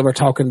 We're sitting over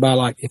talking about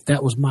like if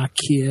that was my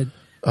kid.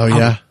 Oh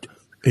yeah,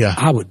 yeah.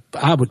 I would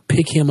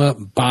pick him up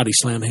and body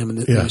slam him in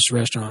this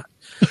restaurant.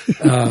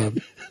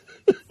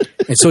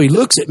 And so he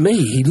looks at me.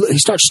 He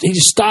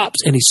just stops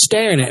and he's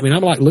staring at me. And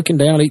I'm like looking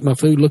down, eating my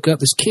food, look up.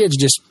 This kid's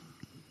just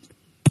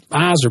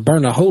eyes are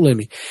burning a hole in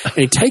me. And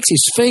he takes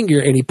his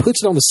finger and he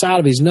puts it on the side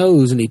of his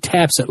nose and he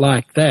taps it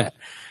like that.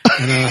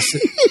 And I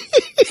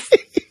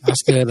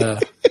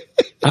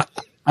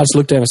just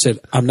looked at him and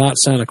said, "I'm not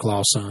Santa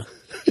Claus, son."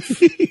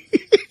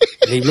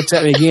 And he looks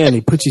at me again.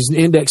 He puts his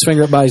index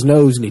finger up by his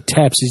nose and he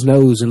taps his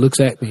nose and looks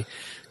at me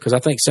because I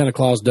think Santa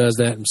Claus does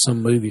that in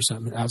some movie or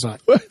something. I was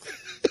like, "What?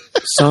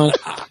 Son,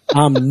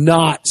 I'm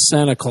not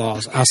Santa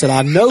Claus." I said,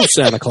 "I know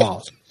Santa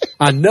Claus.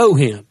 I know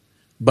him,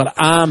 but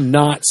I'm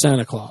not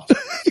Santa Claus."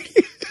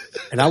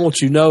 And I want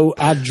you to know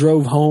I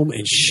drove home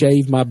and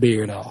shaved my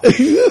beard off.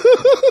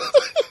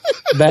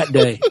 That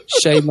day,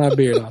 shaved my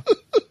beard off.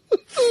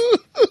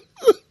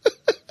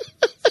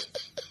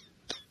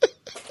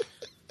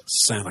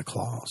 Santa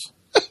Claus.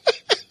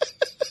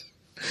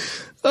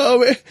 Oh,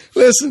 man.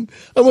 Listen,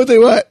 I'm going to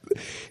tell you what.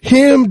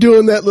 Him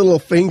doing that little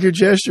finger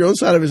gesture on the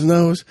side of his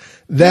nose,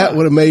 that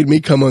would have made me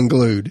come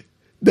unglued.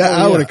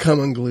 I would have come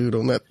unglued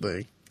on that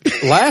thing.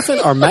 Laughing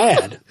or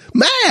mad?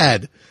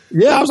 Mad.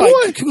 Yeah, I was boy,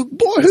 like, who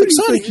do you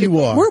think you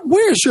are?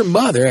 Where's your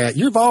mother at?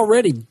 You've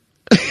already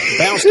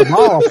bounced the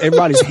ball off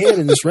everybody's head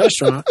in this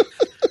restaurant.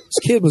 This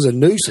kid was a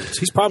nuisance.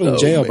 He's probably in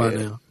jail by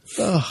now.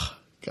 Oh,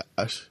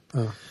 gosh.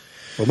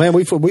 Well, man,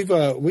 we've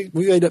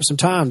ate up some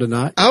time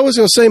tonight. I was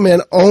going to say, man,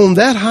 on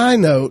that high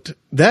note,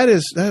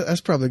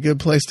 that's probably a good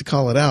place to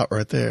call it out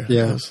right there.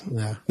 Yeah.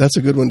 That's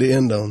a good one to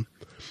end on.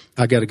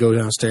 I got to go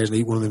downstairs and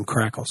eat one of them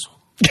crackles.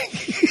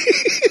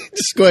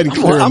 Just go ahead and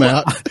clear them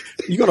out.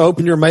 You're going to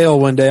open your mail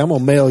one day. I'm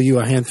going to mail you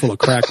a handful of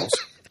crackles.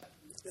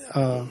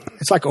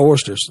 It's like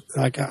oysters.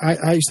 Like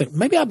I used to think,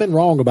 maybe I've been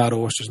wrong about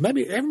oysters.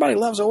 Maybe everybody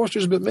loves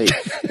oysters but me.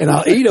 And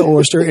I'll eat an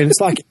oyster, and it's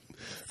like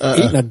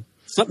eating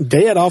something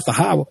dead off the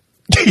highway.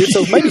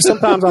 So maybe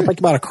sometimes I think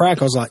about a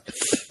crackle. I was like,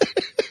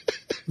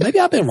 maybe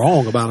I've been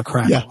wrong about a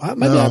crackle. Yeah,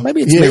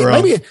 maybe it's me.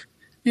 Maybe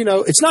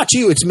it's not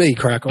you, it's me,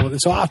 crackle.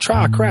 So I'll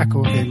try a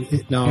crackle. And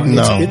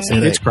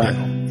it's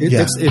crackle.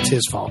 It's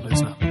his fault.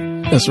 It's not.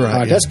 That's right. All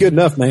right, that's good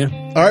enough, man.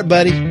 All right,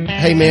 buddy.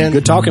 Hey, man.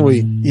 Good talking with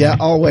you. Yeah,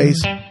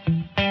 always.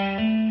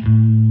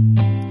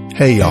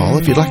 Hey, y'all.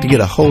 If you'd like to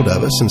get a hold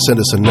of us and send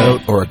us a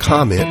note or a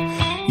comment,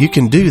 you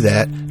can do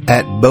that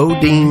at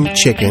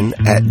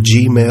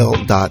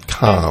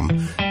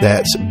bodeenchicken@gmail.com.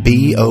 That's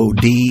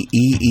BODEEN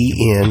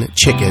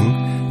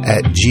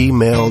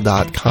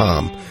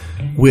chicken@gmail.com.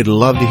 We'd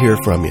love to hear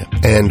from you,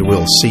 and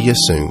we'll see you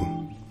soon.